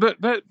 Well,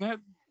 that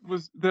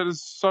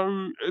is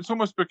so. It's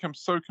almost become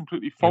so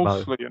completely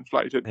falsely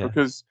inflated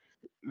because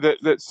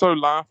that's so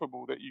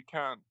laughable that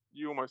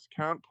you almost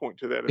can't point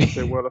to that and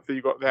say, well, if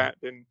you got that,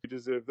 then you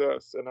deserve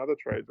this another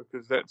trade,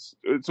 because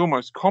it's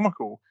almost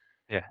comical.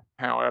 Yeah.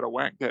 How out of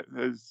whack that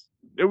is.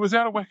 It was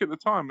out of whack at the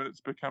time, and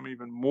it's become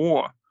even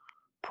more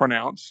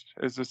pronounced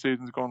as the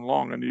season's gone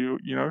along. And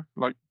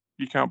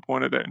you can't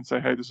point at that and say,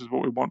 hey, this is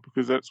what we want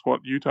because that's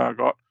what Utah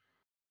got.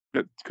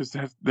 Because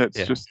that's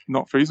just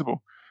not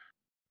feasible.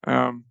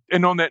 And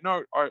on that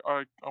note,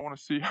 I want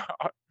to see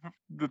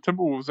the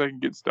Timberwolves. They can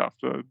get stuff.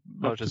 To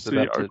love to see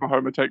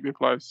Oklahoma take their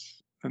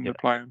place in the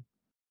play-in.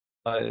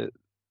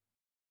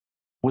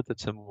 Would the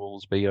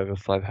Timberwolves be over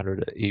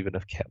 500 even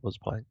if Cat was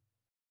playing?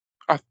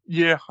 I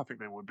think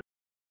they would be.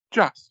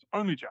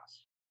 Only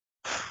just.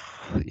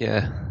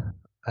 Yeah.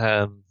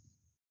 Are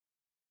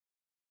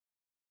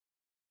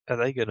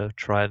they going to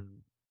try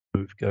and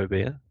move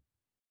Gobert?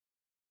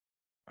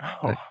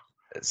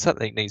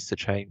 Something needs to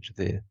change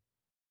there.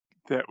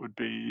 That would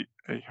be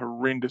a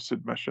horrendous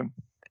admission.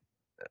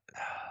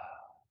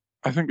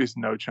 I think there's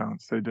no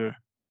chance they do.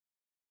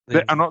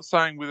 I'm not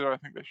saying whether I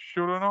think they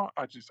should or not.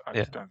 I just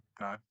don't.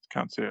 No,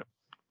 can't see it.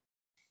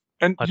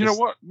 And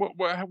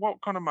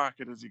what kind of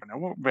market is he now?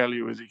 What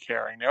value is he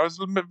carrying now? His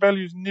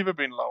value's never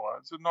been lower.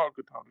 It's not a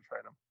good time to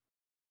trade him.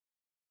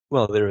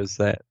 Well, there is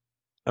that.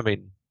 I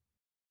mean,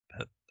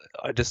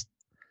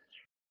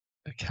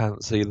 I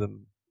can't see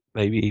them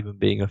maybe even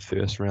being a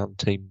first round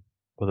team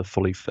with a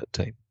fully fit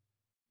team.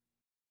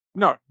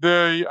 No,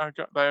 they are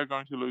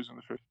going to lose in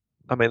the first.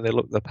 I mean, they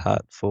look the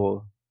part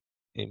for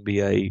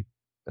NBA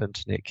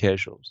internet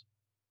casuals.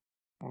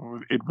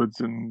 With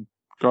Edwards and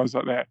guys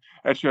like that.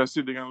 Actually, I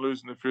said they're going to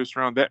lose in the first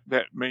round.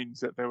 That means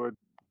that they would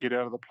get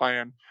out of the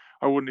play-in.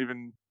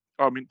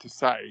 I meant to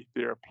say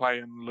they're a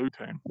play-in lose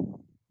team.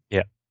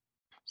 Yeah.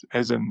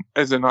 As in,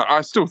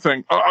 I still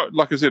think,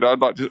 like I said, I'd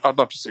love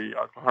to see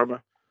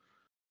Oklahoma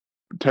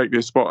take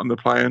their spot in the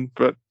play-in.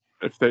 But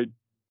if they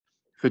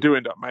do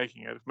end up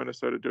making it, if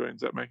Minnesota do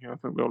ends up making it, I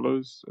think they'll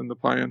lose in the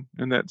play-in,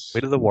 and that's.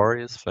 Where do the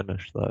Warriors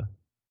finish though?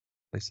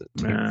 They sit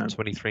 10th, Man.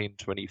 23 and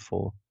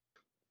 24.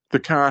 The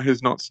car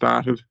has not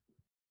started.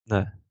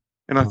 No.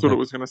 And I thought it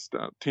was going to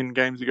start 10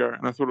 games ago,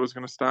 and I thought it was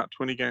going to start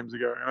 20 games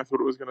ago, and I thought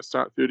it was going to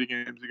start 30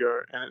 games ago,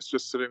 and it's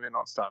just sitting there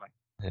not starting.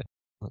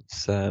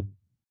 Yeah,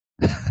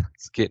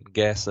 it's getting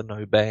gas and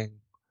no bang.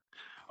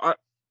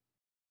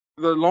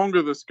 The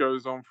longer this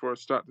goes on for, I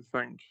start to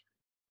think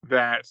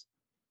that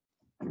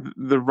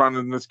the run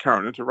in this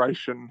current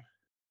iteration,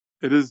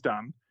 it is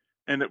done,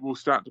 and it will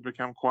start to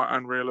become quite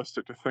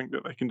unrealistic to think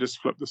that they can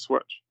just flip the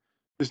switch.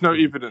 There's no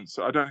evidence.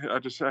 I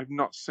have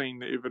not seen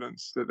the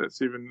evidence that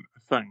that's even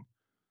a thing.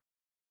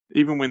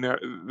 Even when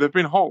they've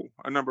been whole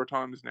a number of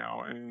times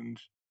now, and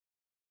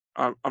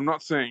I'm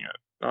not seeing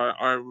it.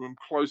 I'm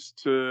close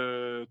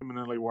to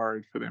terminally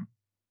worried for them.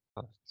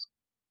 It's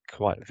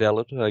quite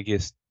valid. I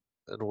guess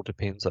it all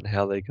depends on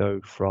how they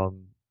go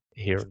from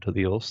here into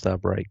the All-Star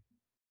break.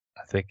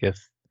 I think if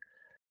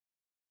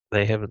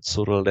they haven't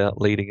sorted it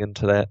out leading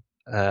into that,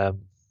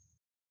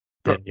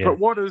 but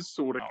what is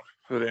sorting out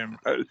for them?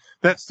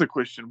 That's the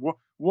question.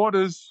 What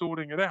is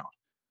sorting it out?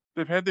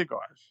 They've had their guys.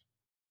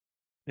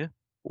 Yeah.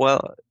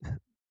 Well,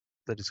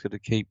 they're just going to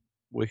keep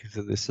working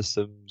through their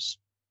systems,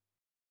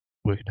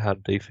 working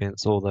hard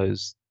defense, all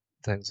those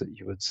things that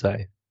you would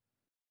say.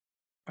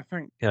 I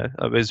think.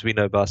 As we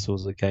know,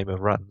 basketball's a game of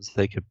runs.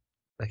 They could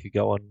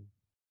go on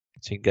a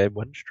 10-game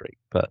win streak,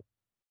 but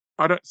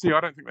I don't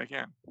think they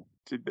can.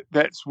 See,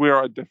 that's where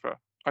I differ.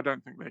 I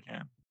don't think they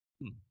can.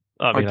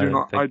 I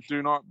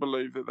do not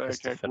believe that they are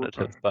capable.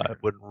 Definitive, but I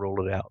wouldn't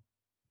rule it out.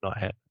 Not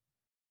happening.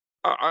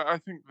 I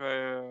think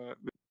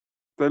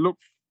they look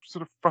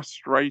sort of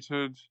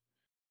frustrated,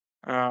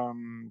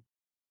 and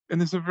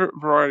there's a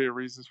variety of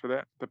reasons for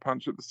that. The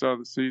punch at the start of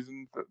the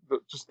season,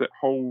 just that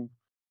whole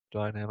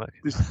dynamic.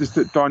 This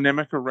that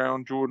dynamic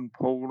around Jordan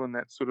Poole and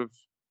that sort of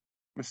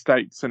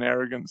mistakes and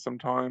arrogance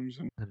sometimes.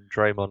 And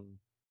Draymond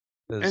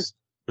is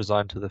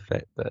resigned to the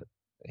fact that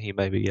he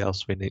may be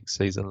elsewhere next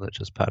season, and that's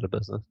just part of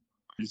business.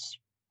 He's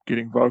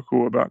getting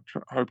vocal about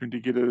hoping to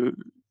get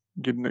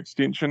an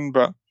extension,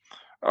 but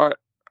I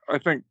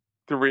think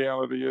the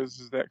reality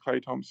is that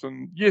Klay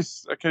Thompson,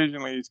 yes,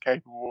 occasionally he's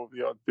capable of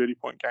the odd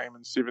 30-point game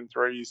and 7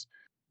 threes,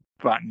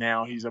 but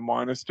now he's a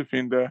minus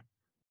defender,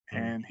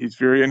 and he's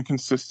very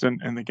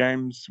inconsistent in the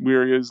games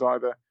where he is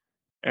either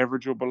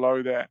average or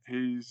below that.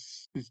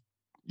 He's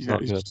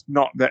just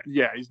not that.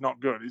 Yeah, he's not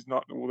good. He's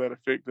not all that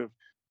effective.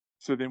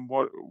 So then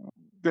what?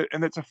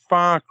 And that's a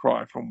far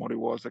cry from what he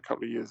was a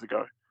couple of years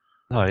ago.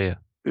 Oh yeah.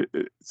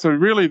 So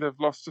really, they've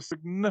lost a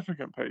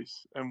significant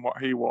piece in what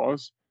he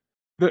was.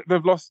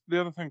 They've lost.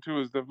 The other thing too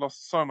is they've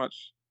lost so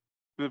much.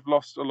 They've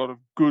lost a lot of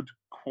good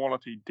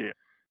quality depth.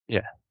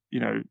 Yeah.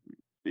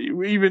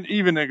 Even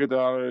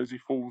Iguodala as he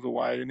falls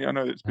away, and I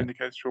know that's been the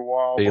case for a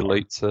while. The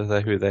elites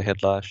are who they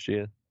had last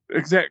year.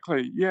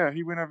 Exactly. Yeah,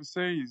 he went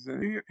overseas,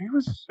 and he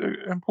was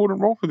an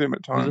important role for them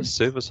at times. He was a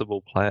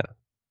serviceable player.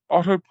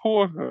 Otto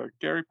Porter,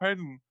 Gary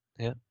Payton.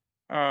 Yeah.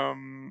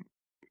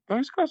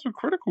 Those guys were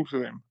critical to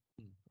them.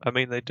 I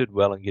mean, they did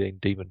well in getting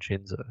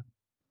DiVincenzo.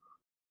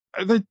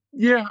 I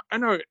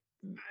know.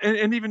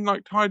 And even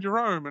like Ty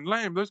Jerome and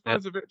Lamb, those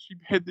guys have actually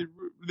had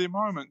their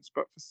moments,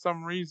 but for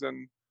some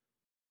reason,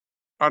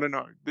 I don't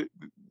know,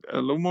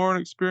 a little more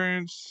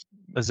inexperience.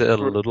 Is it a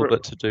little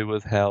bit to do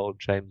with how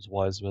James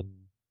Wiseman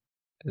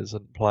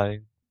isn't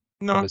playing?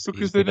 No,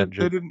 because they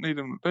didn't need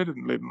him. They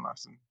didn't need him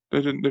last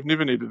season. They've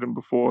never needed him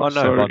before. I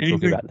know, but I'm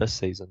talking about this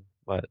season.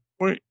 But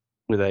were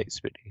they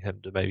expecting him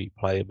to maybe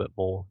play a bit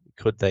more?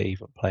 Could they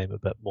even play him a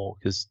bit more?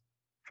 Because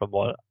from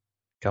what a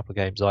couple of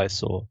games I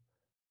saw,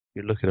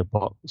 you look at a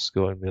box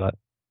score and be like,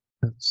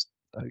 it's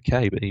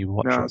okay, but you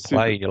watch him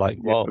play and you're like,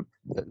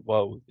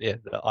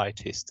 the eye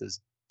test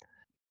is,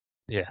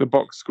 the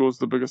box score's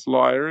the biggest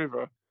liar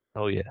ever.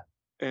 Oh yeah,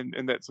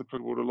 and that's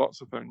applicable to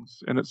lots of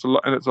things, and it's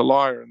a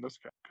liar in this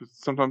case because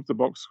sometimes the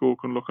box score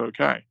can look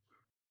okay.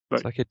 But,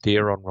 it's like a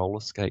deer on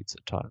roller skates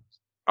at times.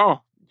 Oh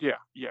yeah,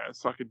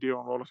 it's like a deer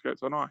on roller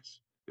skates on ice.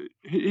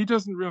 He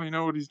doesn't really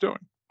know what he's doing.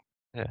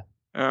 Yeah.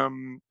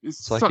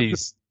 It's like he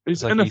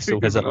still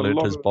hasn't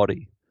learned his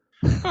body.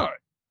 Oh,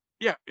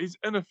 yeah, he's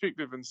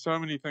ineffective in so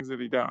many things that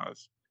he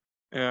does.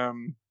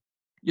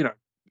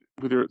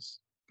 Whether it's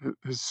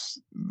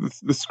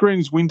the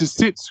screens, when to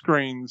set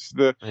screens,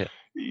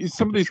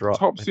 some of these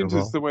top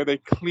centers, the way they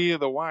clear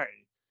the way.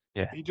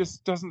 Yeah. He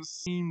just doesn't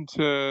seem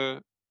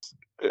to.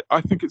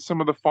 I think it's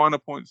some of the finer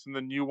points and the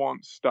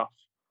nuanced stuff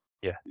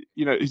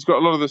He's got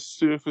a lot of the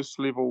surface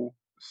level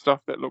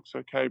stuff that looks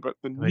okay, but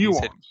the I mean, he's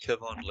had nuance.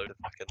 Kevon Lou to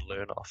fucking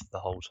learn off the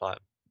whole time.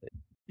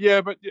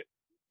 Yeah, but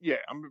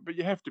but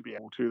you have to be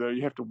able to, though.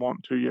 You have to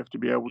want to. You have to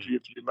be able to. You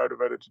have to be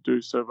motivated to do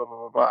so. Blah blah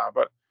blah blah.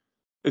 But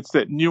it's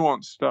that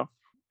nuanced stuff,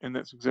 and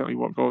that's exactly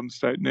what Golden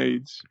State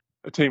needs.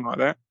 A team like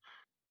that,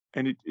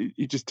 and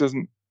it just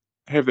doesn't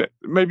have that.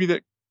 Maybe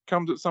that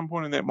comes at some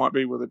point, and that might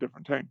be with a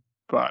different team,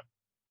 but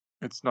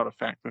it's not a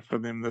factor for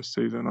them this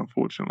season,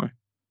 unfortunately.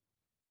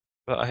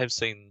 But I have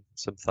seen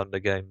some Thunder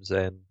games,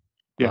 and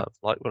Yeah.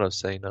 like what I've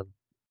seen, I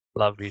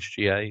love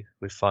SGA.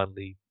 We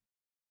finally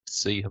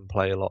see him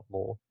play a lot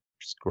more,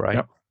 which is great.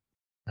 Yep.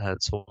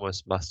 It's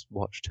almost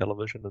must-watch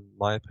television, in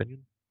my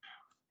opinion.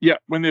 Yeah,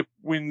 when their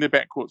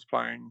backcourt's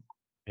playing,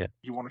 Yeah,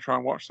 you want to try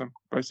and watch them,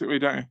 basically,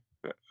 don't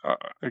you? I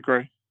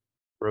agree.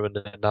 Ruined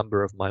a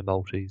number of my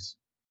multis.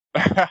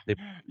 Yeah.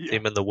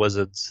 Them and the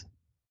Wizards.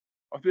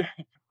 Oh,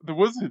 the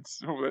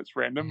Wizards. Oh, that's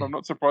random. Yeah. I'm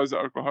not surprised that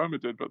Oklahoma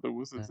did, but the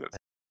Wizards. That's...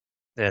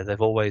 Yeah,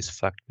 they've always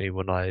fucked me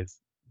when I've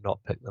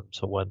not picked them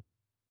to win.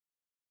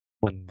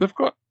 They've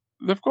got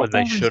when they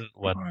all these shouldn't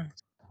win.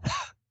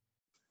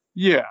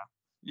 Yeah,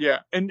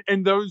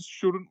 and those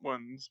shouldn't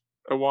wins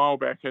a while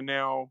back are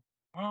now.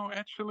 Well,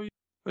 actually,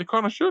 they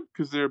kind of should,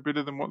 because they're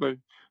better than what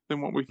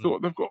we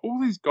thought. They've got all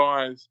these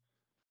guys.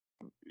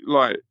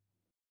 Like,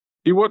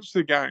 you watch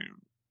the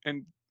game,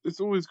 and it's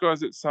all these guys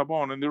that sub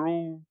on, and they're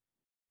all,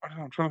 I don't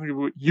know, I'm trying to think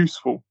of it,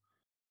 useful.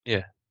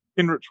 Yeah.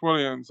 Kenrich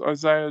Williams,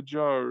 Isaiah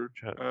Joe,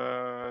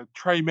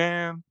 Trey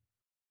Mann,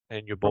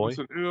 and your boy,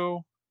 Robinson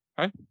Earl,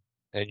 hey,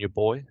 and your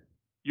boy,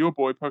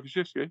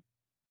 Pokashevsky.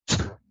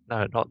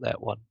 No, not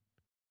that one.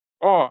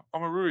 Oh,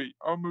 Omurui.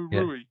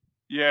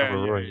 Yeah,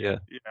 Omurui, yeah.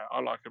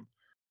 I like him.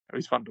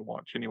 He's fun to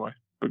watch anyway.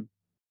 Big,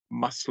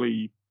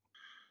 muscly,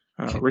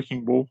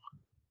 wrecking ball.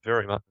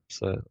 Very much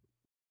so.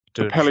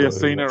 The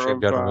Paleocena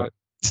of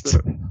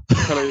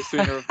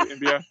the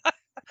NBA.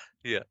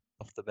 Yeah,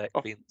 off the back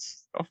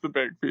fence. Off the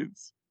back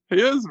fence.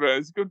 He is, man.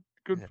 It's good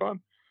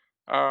fun.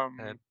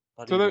 And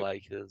bloody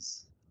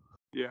Lakers.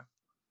 Yeah.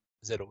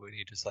 Is that all we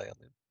need to say on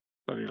them?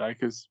 Bloody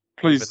Lakers.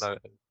 Please.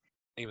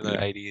 Even though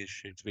AD is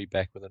due to be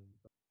back within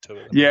 2 of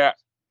them. Yeah,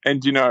 and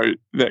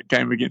that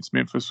game against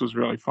Memphis was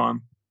really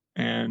fun.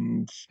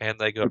 And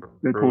they got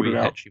Rui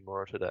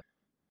Hachimura today.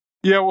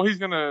 Yeah, well, he's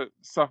going to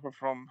suffer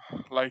from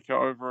Laker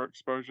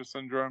overexposure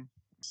syndrome.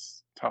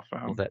 It's tough for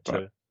him. Well, that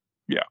too.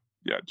 Yeah,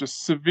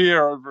 just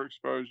severe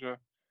overexposure.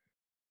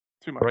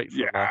 Too much. Great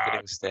from a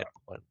marketing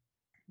standpoint.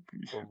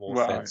 For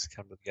more fans to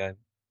come to the game.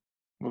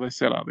 Well, they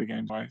sell out the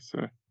games,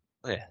 so.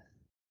 Yeah.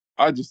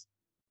 I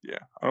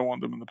don't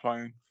want them in the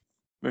play-in.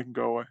 They can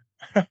go away.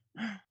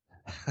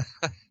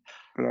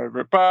 But over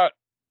it. But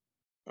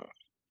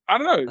I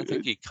don't know. I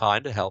think he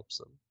kind of helps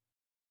them.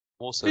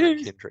 More so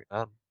than Kendrick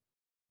Nunn.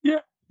 Yeah,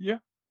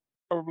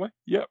 probably.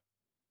 Yep.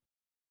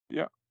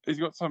 Yeah. He's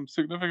got some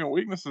significant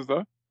weaknesses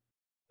though.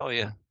 Oh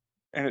yeah.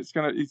 And it's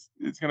gonna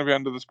be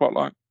under the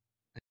spotlight.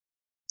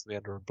 It's be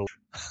under a bush.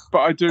 But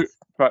I do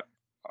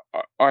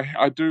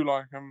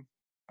like him.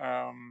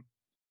 I've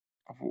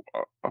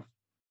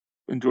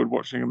enjoyed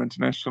watching him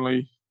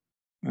internationally.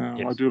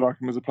 Yes. I do like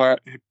him as a player.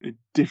 He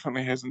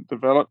definitely hasn't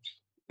developed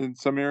in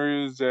some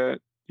areas that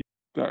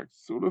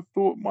sort of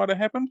thought might have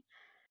happened.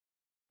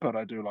 But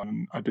I do like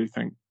him. I do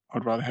think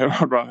I'd rather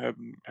have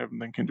him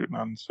than Kendrick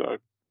Nunn. So,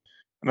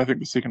 and I think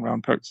the second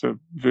round picks are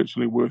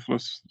virtually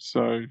worthless.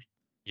 So,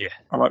 yeah,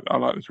 I like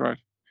the trade,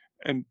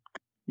 and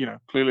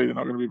clearly they're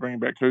not going to be bringing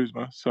back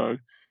Kuzma. So,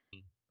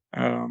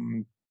 I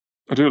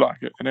do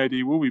like it, and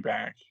AD will be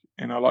back,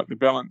 and I like the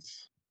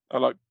balance. I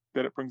like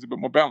that it brings a bit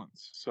more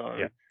balance.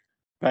 So,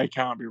 they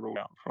can't be ruled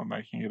out from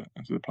making it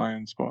into the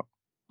play-in spot.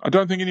 I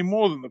don't think any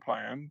more than the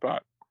play-in,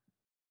 but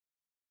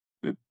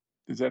it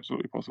is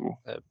absolutely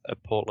possible.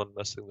 Portland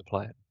missing the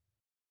play-in.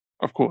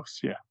 Of course,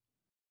 yeah.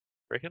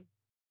 Reckon?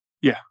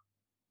 Yeah.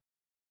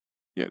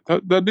 Yeah,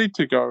 they need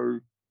to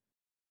go,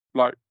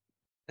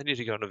 They need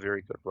to go on a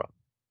very good run.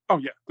 Oh,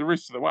 yeah, the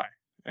rest of the way.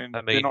 And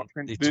I mean,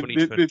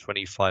 they're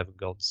 25 and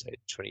Golden State,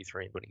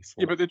 23 and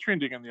 24. Yeah, but they're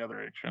trending in the other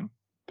direction.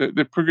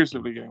 They're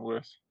progressively getting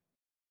worse.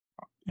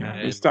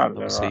 They started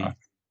there, right?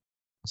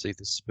 See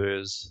the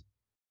Spurs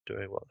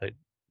doing what they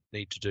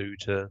need to do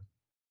to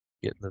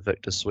get in the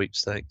Victor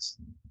sweepstakes.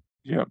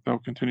 Yeah, they'll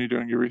continue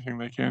doing everything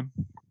they can.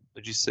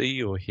 Did you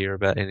see or hear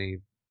about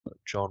any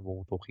John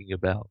Wall talking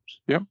about?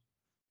 Yep.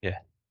 Yeah.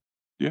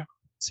 Yeah.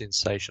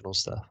 Sensational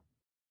stuff.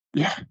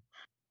 Yeah.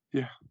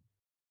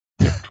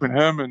 Between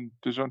him and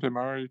DeJounte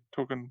Murray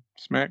talking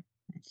smack,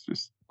 it's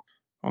just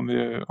on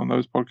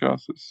those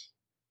podcasts. It's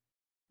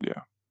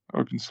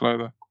open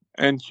slather.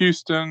 And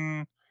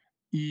Houston,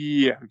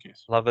 who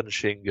cares? Loving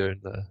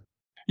Şengün though.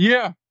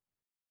 Yeah.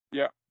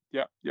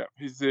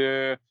 He's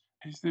their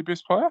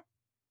best player.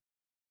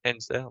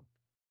 Hands down.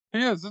 He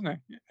is, isn't he?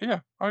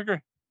 Yeah, I agree.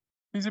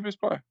 He's the best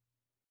player.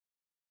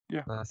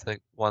 Yeah. I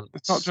think once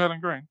it's not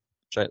Jalen Green.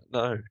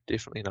 No,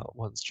 definitely not.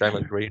 Once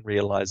Jalen Green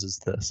realizes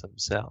this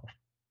himself,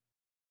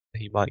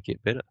 he might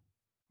get better.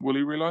 Will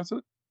he realize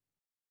it?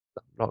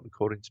 Not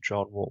according to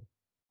John Wall.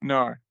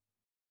 No.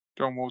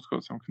 John Wall's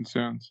got some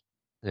concerns.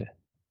 Yeah.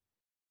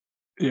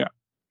 Yeah.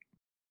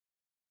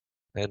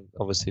 And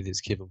obviously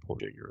there's Kevin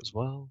Porter Jr. as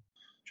well.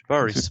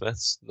 Jabari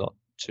Smith's not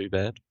too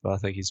bad, but I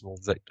think he's more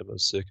victim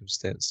of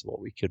circumstance to what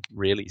we could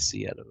really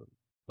see out of him.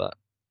 But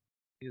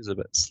he was a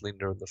bit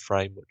slender in the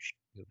frame, which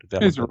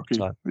developed He's a over rookie.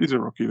 time. He's a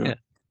rookie, though. Yeah.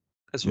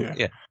 That's Yeah.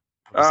 yeah.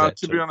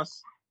 To be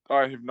honest,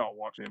 I have not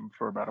watched him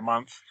for about a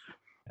month.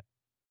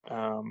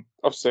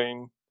 I've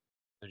seen.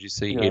 Did you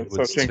see Yeah,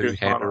 Edwards' so Sengun's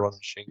two-hander on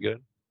highlights.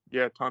 Sengun?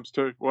 Yeah,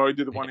 ×2. Well, he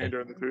did the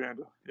one-hander and the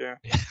two-hander. Yeah.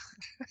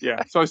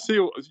 Yeah. So I see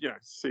all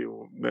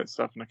that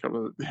stuff in a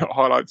couple of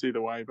highlights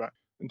either way. But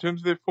in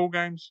terms of their full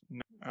games,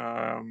 no,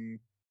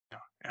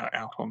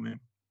 out on them.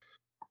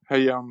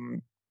 Hey, how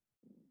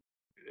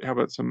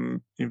about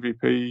some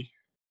MVP?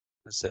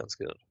 That sounds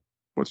good.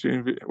 What's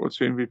your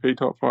MVP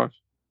top 5?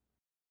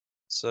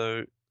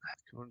 So,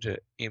 going to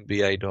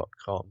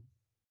NBA.com,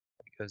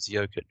 it goes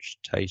Jokic,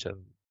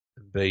 Tatum,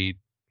 Embiid,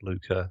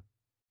 Luka,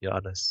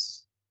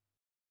 Giannis,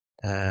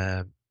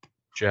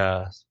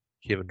 Ja,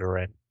 Kevin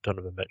Durant,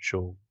 Donovan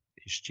Mitchell,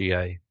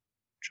 SGA,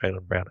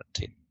 Jaylen Brown at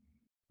 10.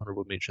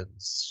 Honorable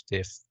mentions: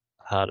 Steph,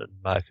 Harden,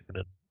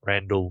 Markkanen,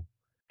 Randall,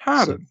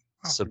 Harden.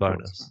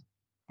 Sabonis.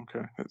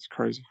 Okay, that's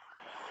crazy.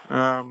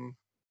 I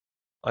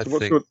so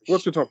think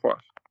what's your top 5?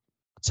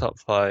 Top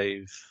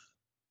 5.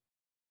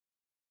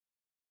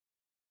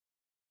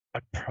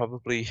 I'd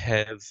probably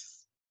have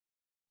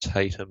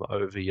Tatum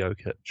over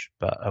Jokic,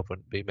 but I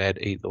wouldn't be mad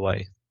either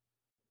way.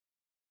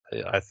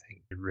 I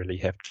think you really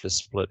have to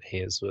split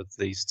hairs with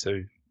these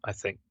two, I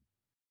think.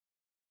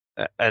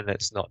 And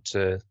that's not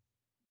to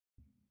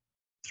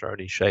throw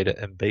any shade at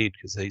Embiid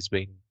because he's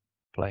been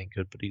playing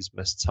good, but he's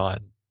missed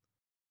time.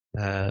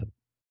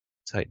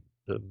 Tatum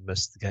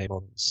missed the game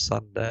on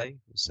Sunday,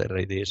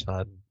 Saturday their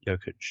time.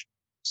 Jokic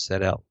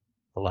sat out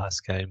the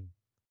last game.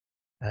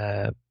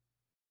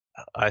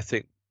 I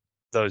think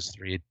those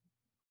three are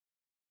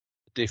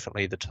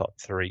definitely the top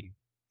 3,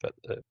 but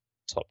the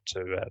top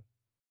 2 are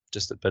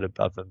just a bit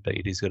above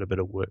Embiid. He's got a bit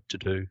of work to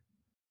do.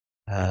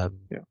 I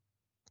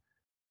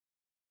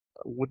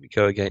wouldn't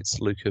go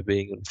against Luka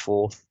being in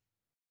 4th.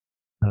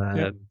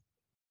 I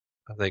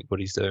think what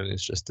he's doing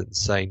is just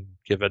insane,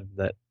 given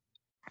that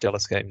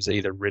Dallas games are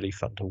either really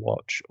fun to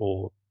watch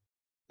or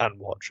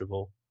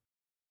unwatchable.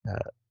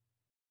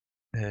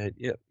 And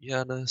yeah,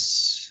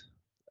 Giannis.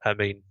 I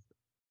mean,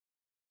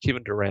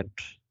 Kevin Durant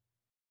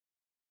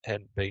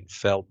hadn't been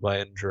felled by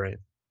injury.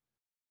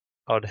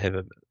 I'd have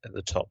him in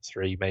the top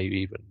 3, maybe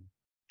even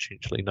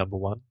potentially number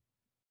 1.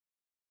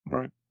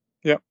 Right.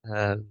 Yeah.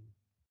 I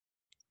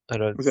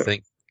don't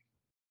think.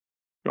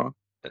 Go on.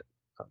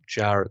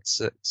 Ja at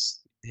 6.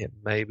 Yeah,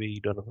 maybe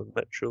Donovan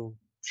Mitchell.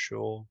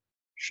 Sure.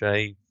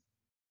 Shea.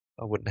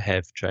 I wouldn't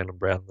have Jaylen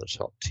Brown in the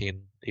top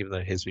 10, even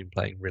though he's been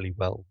playing really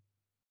well.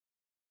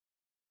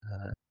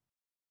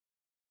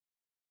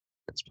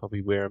 That's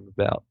probably where I'm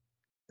about.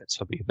 That's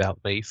probably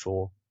about me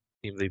for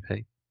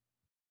MVP.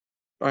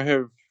 I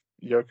have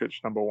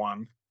Jokic number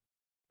 1.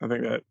 I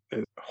think that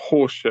is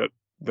horseshit.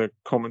 The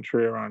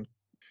commentary around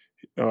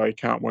he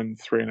can't win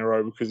 3 in a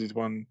row because he's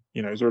won.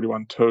 He's already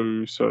won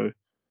 2, so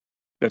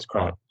that's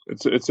crap.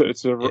 It's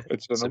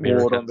an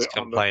award on the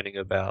complaining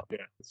about.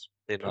 Yeah, it's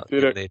they're not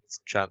pathetic. getting their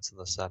chance in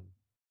the sun.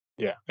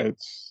 Yeah,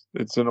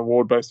 it's an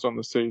award based on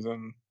the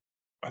season.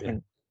 I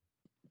think.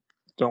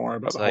 Don't worry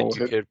about the whole.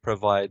 You could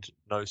provide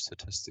no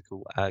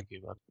statistical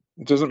argument.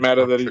 It doesn't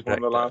matter that he's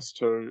won the last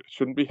 2. It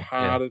shouldn't be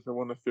harder to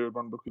win the third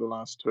one because of the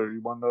last 2. He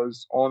won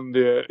those on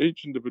their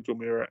each individual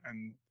merit,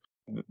 and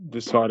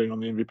deciding on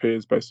the MVP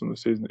is based on the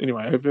season.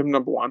 Anyway, I have him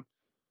number 1.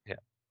 Yeah.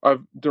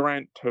 I've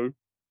Durant 2.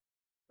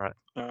 Right.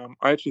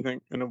 I actually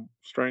think, in a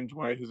strange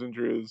way, his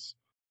injury has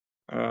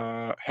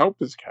helped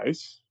his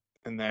case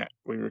in that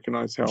we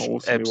recognise how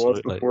awesome he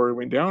was before he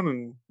went down,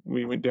 and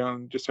we went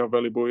down just how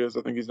valuable he is.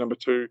 I think he's number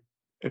 2.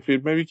 If he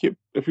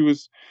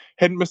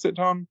hadn't missed that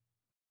time,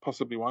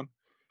 possibly 1.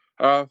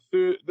 Third,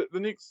 the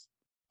next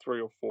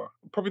 3 or 4,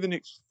 probably the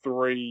next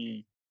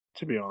 3.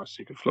 To be honest,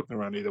 you could flip them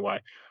around either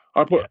way.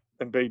 I put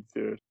Embiid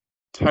 3rd,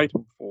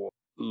 Tatum 4,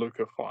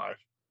 Luka 5,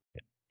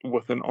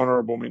 with an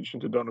honourable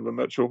mention to Donovan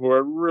Mitchell, who I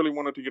really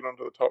wanted to get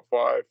onto the top 5.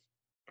 I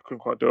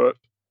couldn't quite do it,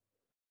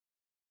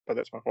 but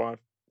that's my 5.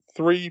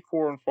 3,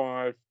 4, and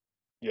 5,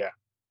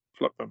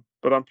 flip them.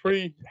 But I'm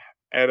pretty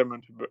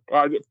adamant.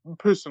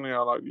 Personally, I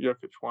like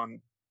Jokic 1.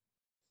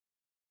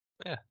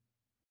 Yeah.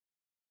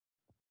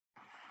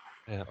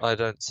 Yeah, I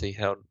don't see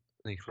how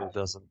Nikola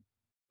doesn't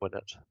win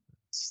it.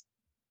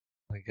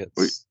 I think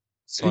it's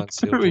signed,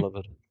 sealed,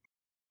 delivered.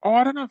 Oh,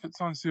 I don't know if it's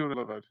signed, sealed,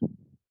 delivered.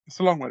 It's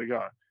a long way to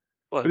go.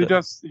 Well, but he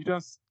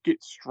does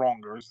get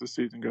stronger as the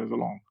season goes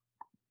along.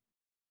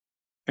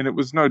 And it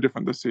was no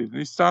different this season.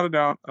 He started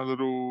out a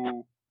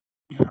little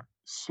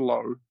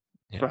slow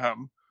for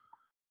him,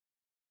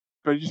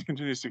 but he just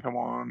continues to come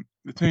on.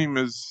 The team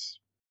is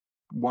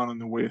 1 in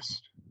the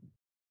West,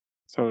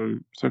 so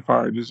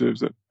far he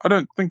deserves it. I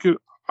don't think it.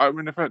 I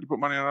mean, if I had to put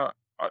money on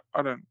it,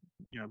 I don't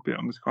bet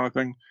on this kind of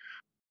thing.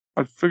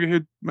 I'd figure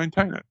he'd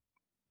maintain it,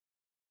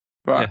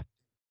 but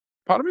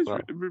part of me is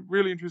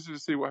really interested to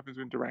see what happens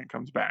when Durant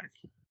comes back.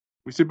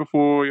 We said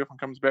before, he often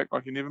comes back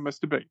like he never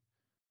missed a beat.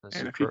 That's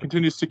And if true. he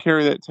continues to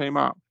carry that team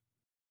up,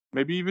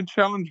 maybe even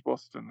challenge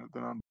Boston at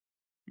the number,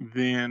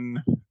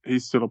 then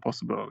he's still a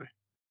possibility.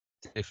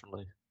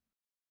 Definitely.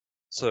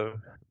 So,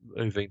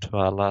 moving to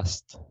our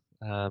last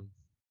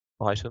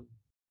item,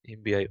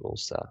 NBA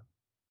All-Star.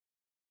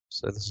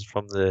 So this is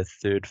from the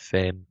third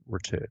fan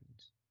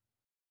returns.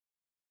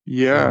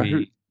 Yeah.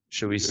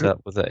 Should we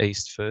start with the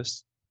East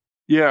first?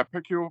 Yeah,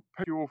 pick your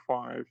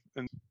 5.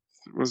 And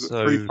was it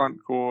 3 So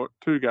front court,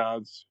 2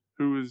 guards?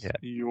 Who is Yeah.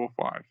 your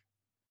 5?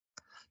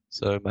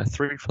 So my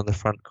 3 from the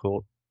front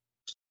court.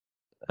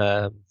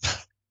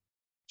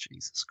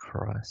 Jesus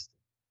Christ.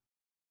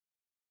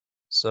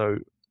 So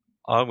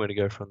I'm going to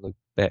go from the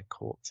back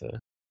court first.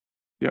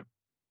 Yep.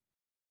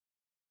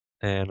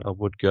 And I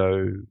would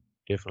go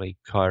definitely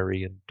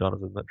Kyrie and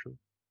Donovan Mitchell.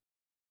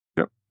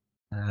 Yep.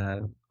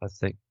 I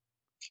think,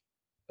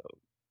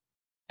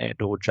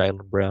 or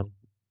Jaylen Brown.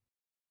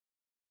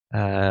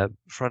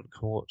 Front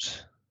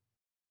court.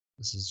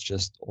 This is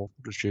just awful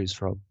to choose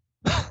from.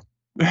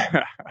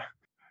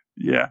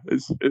 Yeah,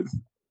 it's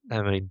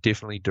I mean,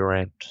 definitely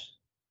Durant,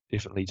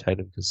 definitely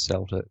Tatum because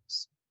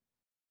Celtics,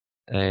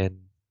 and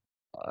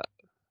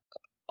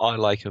I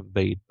like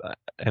Embiid,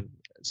 and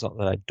it's not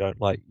that I don't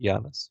like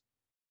Giannis,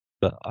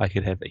 but I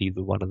could have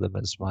either one of them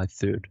as my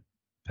third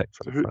pick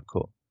for the front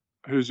court.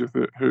 Who's your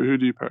third? Who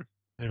do you pick?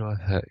 Who do I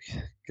pick?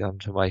 Gun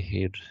to my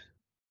head.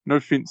 No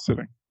fence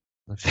sitting.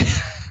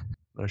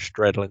 No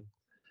straddling.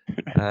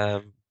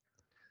 I'd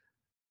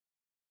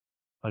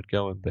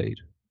go Embiid.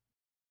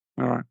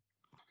 All right.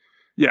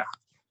 Yeah.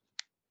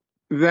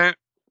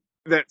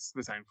 That's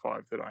the same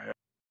 5 that I have.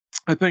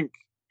 I think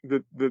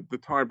the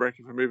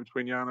tiebreaker for me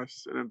between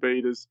Giannis and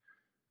Embiid is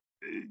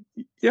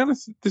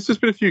Giannis. There's just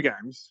been a few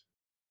games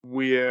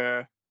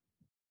where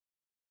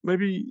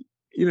maybe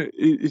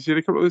he's had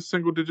a couple of those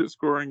single-digit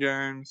scoring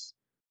games.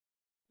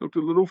 Looked a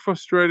little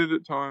frustrated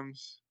at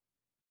times.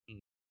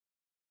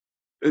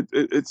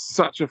 It's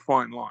such a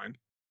fine line.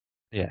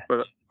 Yeah.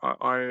 But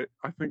I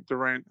think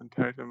Durant and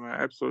Tatum are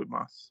absolute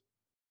musts.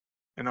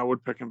 And I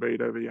would pick Embiid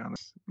over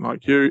Giannis,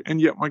 like you.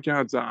 And yet my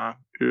guards are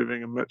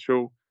Irving and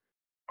Mitchell.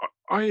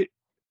 I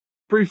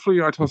briefly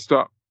tossed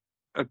up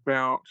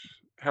about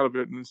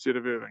Halliburton instead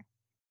of Irving,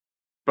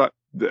 but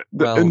the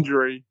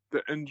injury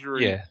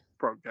yeah,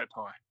 broke that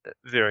tie.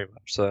 Very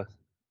much so.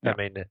 Yeah. I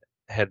mean,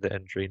 had the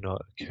injury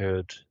not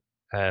occurred,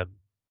 I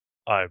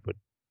would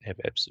have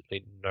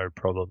absolutely no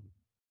problem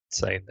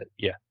saying that.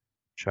 Yeah,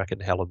 chucking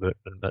Halliburton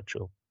and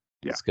Mitchell.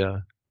 Let's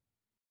go.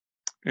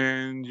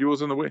 And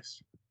yours in the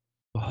West?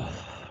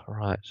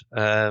 Right.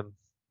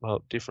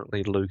 Well,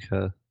 definitely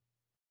Luka.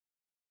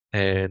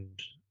 And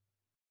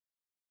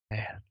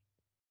man,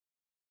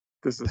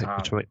 this is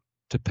hard.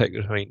 To pick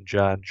between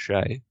Ja and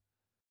Shea.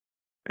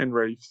 And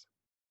Reeves.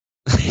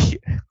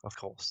 Yeah, of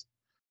course.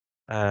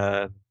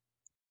 I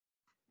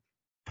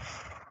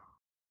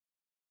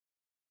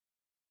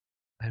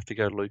have to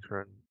go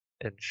Luka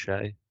and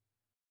Shea.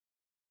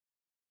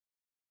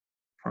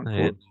 Front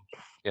court.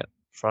 Yeah,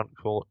 front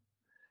court.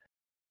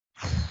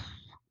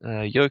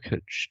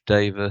 Jokic,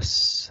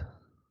 Davis.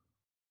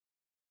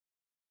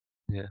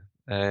 Yeah,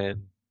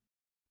 and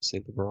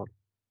see LeBron.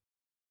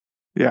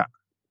 Yeah.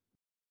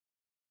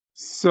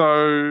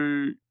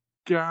 So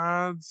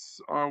guards,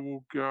 I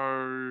will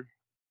go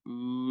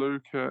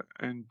Luka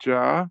and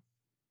Ja.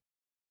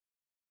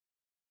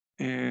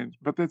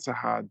 But that's a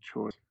hard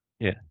choice.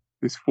 Yeah.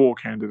 There's 4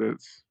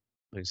 candidates.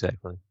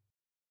 Exactly.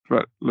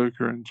 But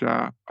Luka and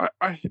Ja.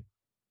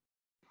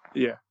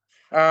 Yeah.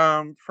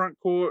 Front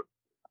court.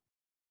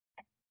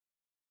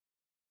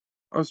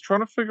 I was trying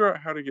to figure out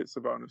how to get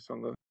Sabonis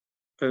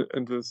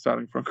into the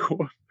starting front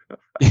court.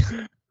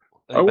 It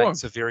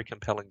makes a very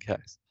compelling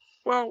case.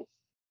 Well,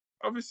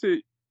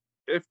 obviously,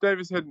 if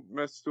Davis hadn't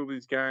missed all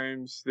these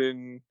games,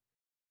 then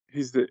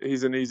he's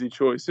an easy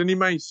choice, and he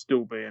may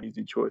still be an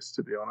easy choice,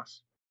 to be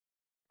honest.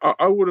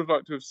 I would have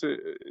liked to have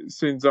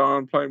seen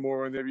Zion play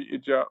more and maybe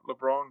edge out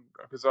LeBron,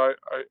 because I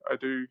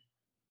do,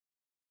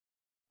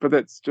 but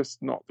that's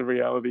just not the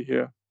reality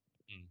here.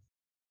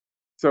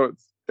 So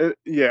it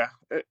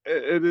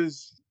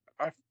is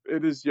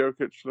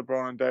Jokic,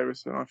 LeBron, and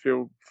Davis, and I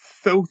feel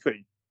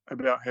filthy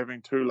about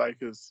having 2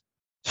 Lakers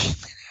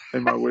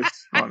in my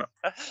West lineup.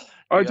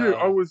 I do.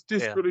 I was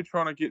desperately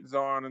trying to get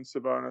Zion and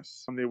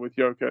Sabonis on there with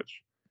Jokic.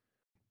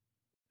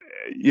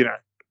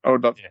 I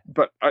would love,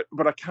 but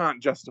I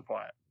can't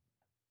justify it.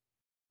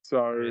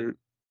 So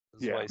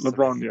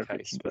LeBron,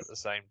 Jokic, but at the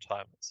same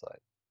time, it's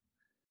like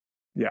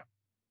yeah.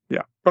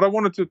 But I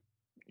wanted to,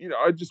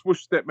 I just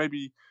wish that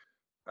maybe,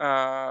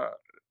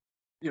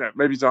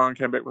 maybe Zion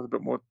came back with a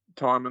bit more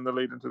time in the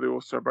lead into the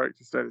All-Star break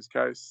to state his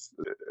case,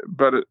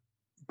 but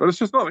it's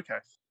just not the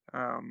case.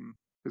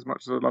 As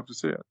much as I'd love to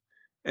see it.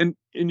 And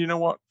you know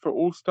what? For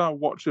All-Star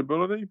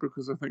watchability,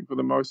 because I think for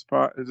the most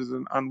part it is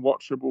an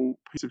unwatchable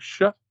piece of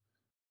shit.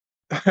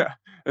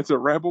 It's a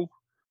rabble.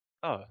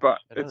 Oh, but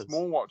it's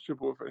more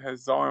watchable if it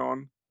has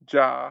Zion,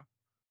 Ja,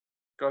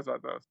 guys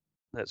like this.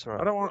 That's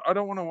right. I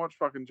don't want to watch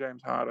fucking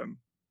James Harden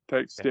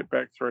take step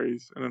back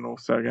threes in an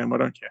All-Star game. I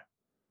don't care.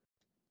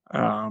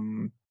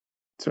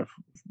 So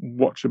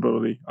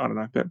watchability, I don't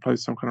know, that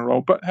plays some kind of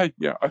role. But hey,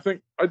 yeah, I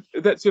think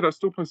that said, I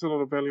still place a lot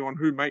of value on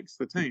who makes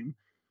the team,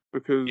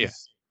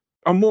 because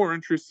I'm more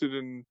interested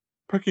in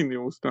picking the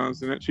All Stars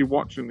than actually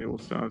watching the All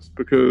Stars,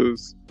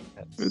 because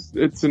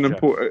it's an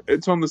important.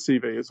 It's on the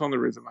CV, it's on the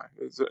resume.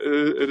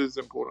 It is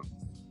important.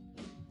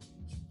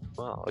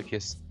 Well, I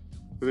guess.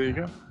 So there you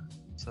go.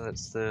 So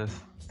that's the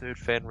third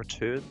fan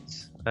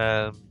returns.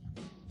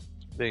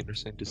 Be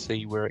interesting to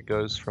see where it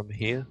goes from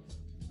here.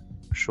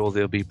 I'm sure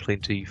there'll be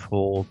plenty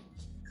for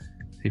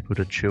people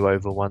to chew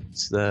over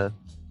once the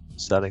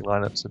starting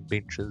lineups and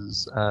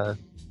benches are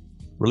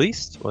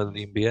released by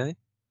the NBA.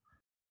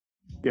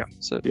 Yeah.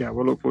 So yeah,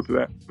 we'll look forward to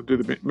that. We'll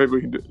do maybe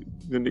we can do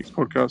the next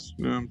podcast.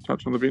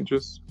 Touch on the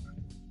benches.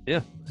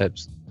 Yeah,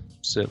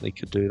 certainly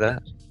could do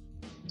that.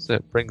 So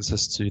it brings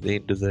us to the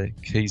end of the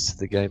Keys to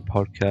the Game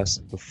podcast.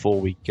 And before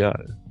we go,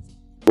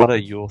 what are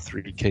your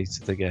 3 keys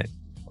to the game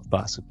of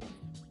basketball?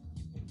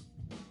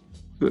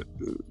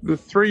 The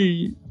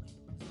 3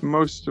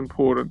 most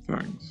important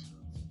things: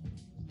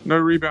 no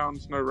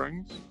rebounds, no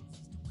rings,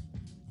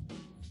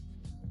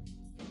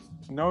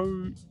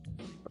 no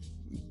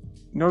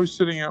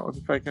sitting out with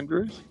the fake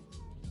injuries,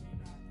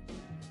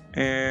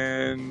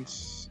 and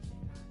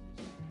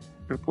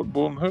gonna put the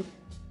ball in the hoop.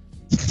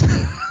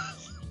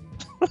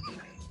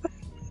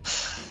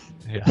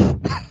 Yeah.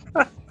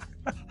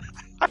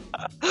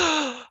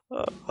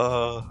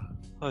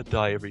 I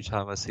die every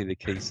time I see the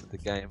keys to the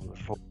game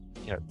before,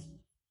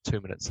 2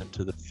 minutes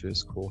into the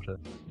first quarter.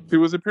 There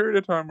was a period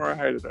of time where I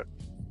hated it,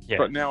 Yeah.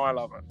 but now I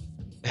love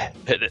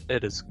it.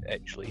 It is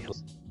actually.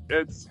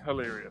 It's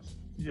hilarious.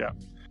 Yeah.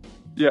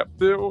 Yeah,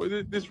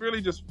 there's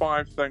really just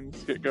 5 things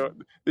to get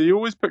going. They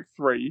always pick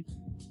 3,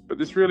 but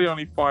there's really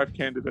only 5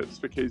 candidates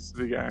for keys to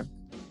the game.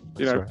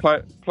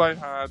 Right. Play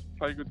hard,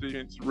 play good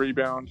defense,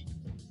 rebound,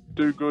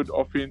 do good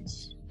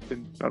offense,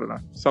 and I don't know,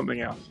 something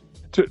else.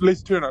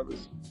 Less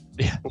turnovers.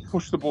 Yeah. Or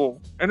push the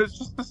ball. And it's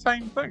just the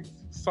same thing.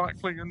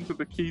 Cycling into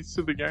the keys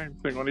to the game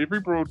thing on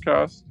every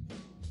broadcast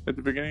at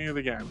the beginning of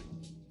the game.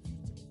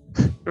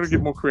 Got to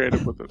get more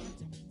creative with it.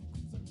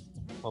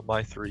 On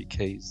my 3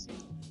 keys,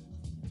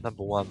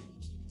 number 1,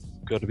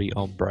 got to be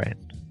on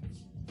brand.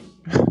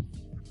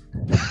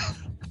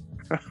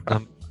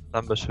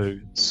 Number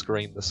 2,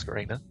 screen the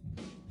screener.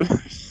 The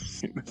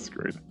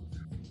screener.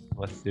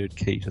 My 3rd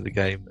key to the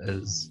game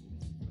is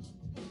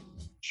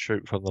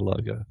shoot from the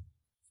logo.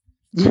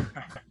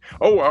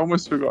 Oh, I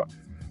almost forgot.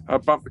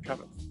 Bump the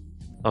cutter.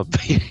 Oh,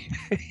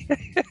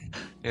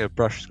 yeah,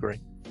 brush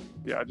screen.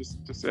 Yeah, I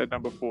just add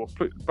number 4.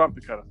 Bump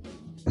the cutter.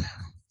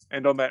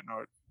 And on that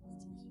note.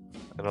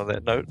 And on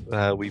that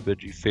note, we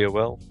bid you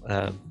farewell.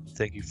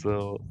 Thank you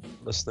for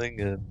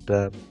listening,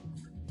 and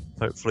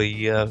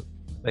hopefully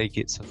may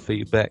get some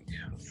feedback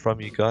from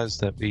you guys.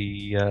 Don't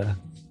be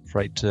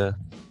afraid to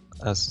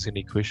ask us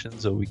any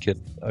questions, or we can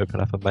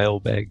open up a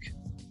mailbag,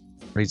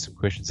 read some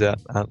questions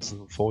out, answer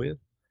them for you.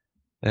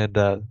 And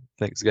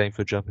thanks again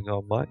for jumping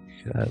on, Mike.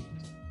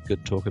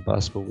 Good talking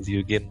basketball with you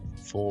again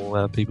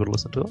for people to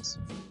listen to us.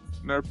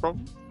 No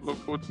problem. Look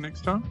forward to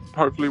next time.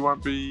 Hopefully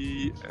won't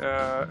be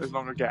as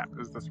long a gap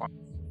as this one.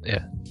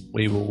 Yeah,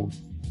 we will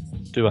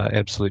do our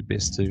absolute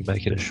best to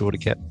make it a shorter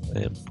gap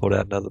and put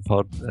out another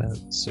pod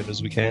as soon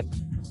as we can.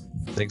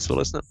 Thanks for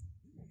listening.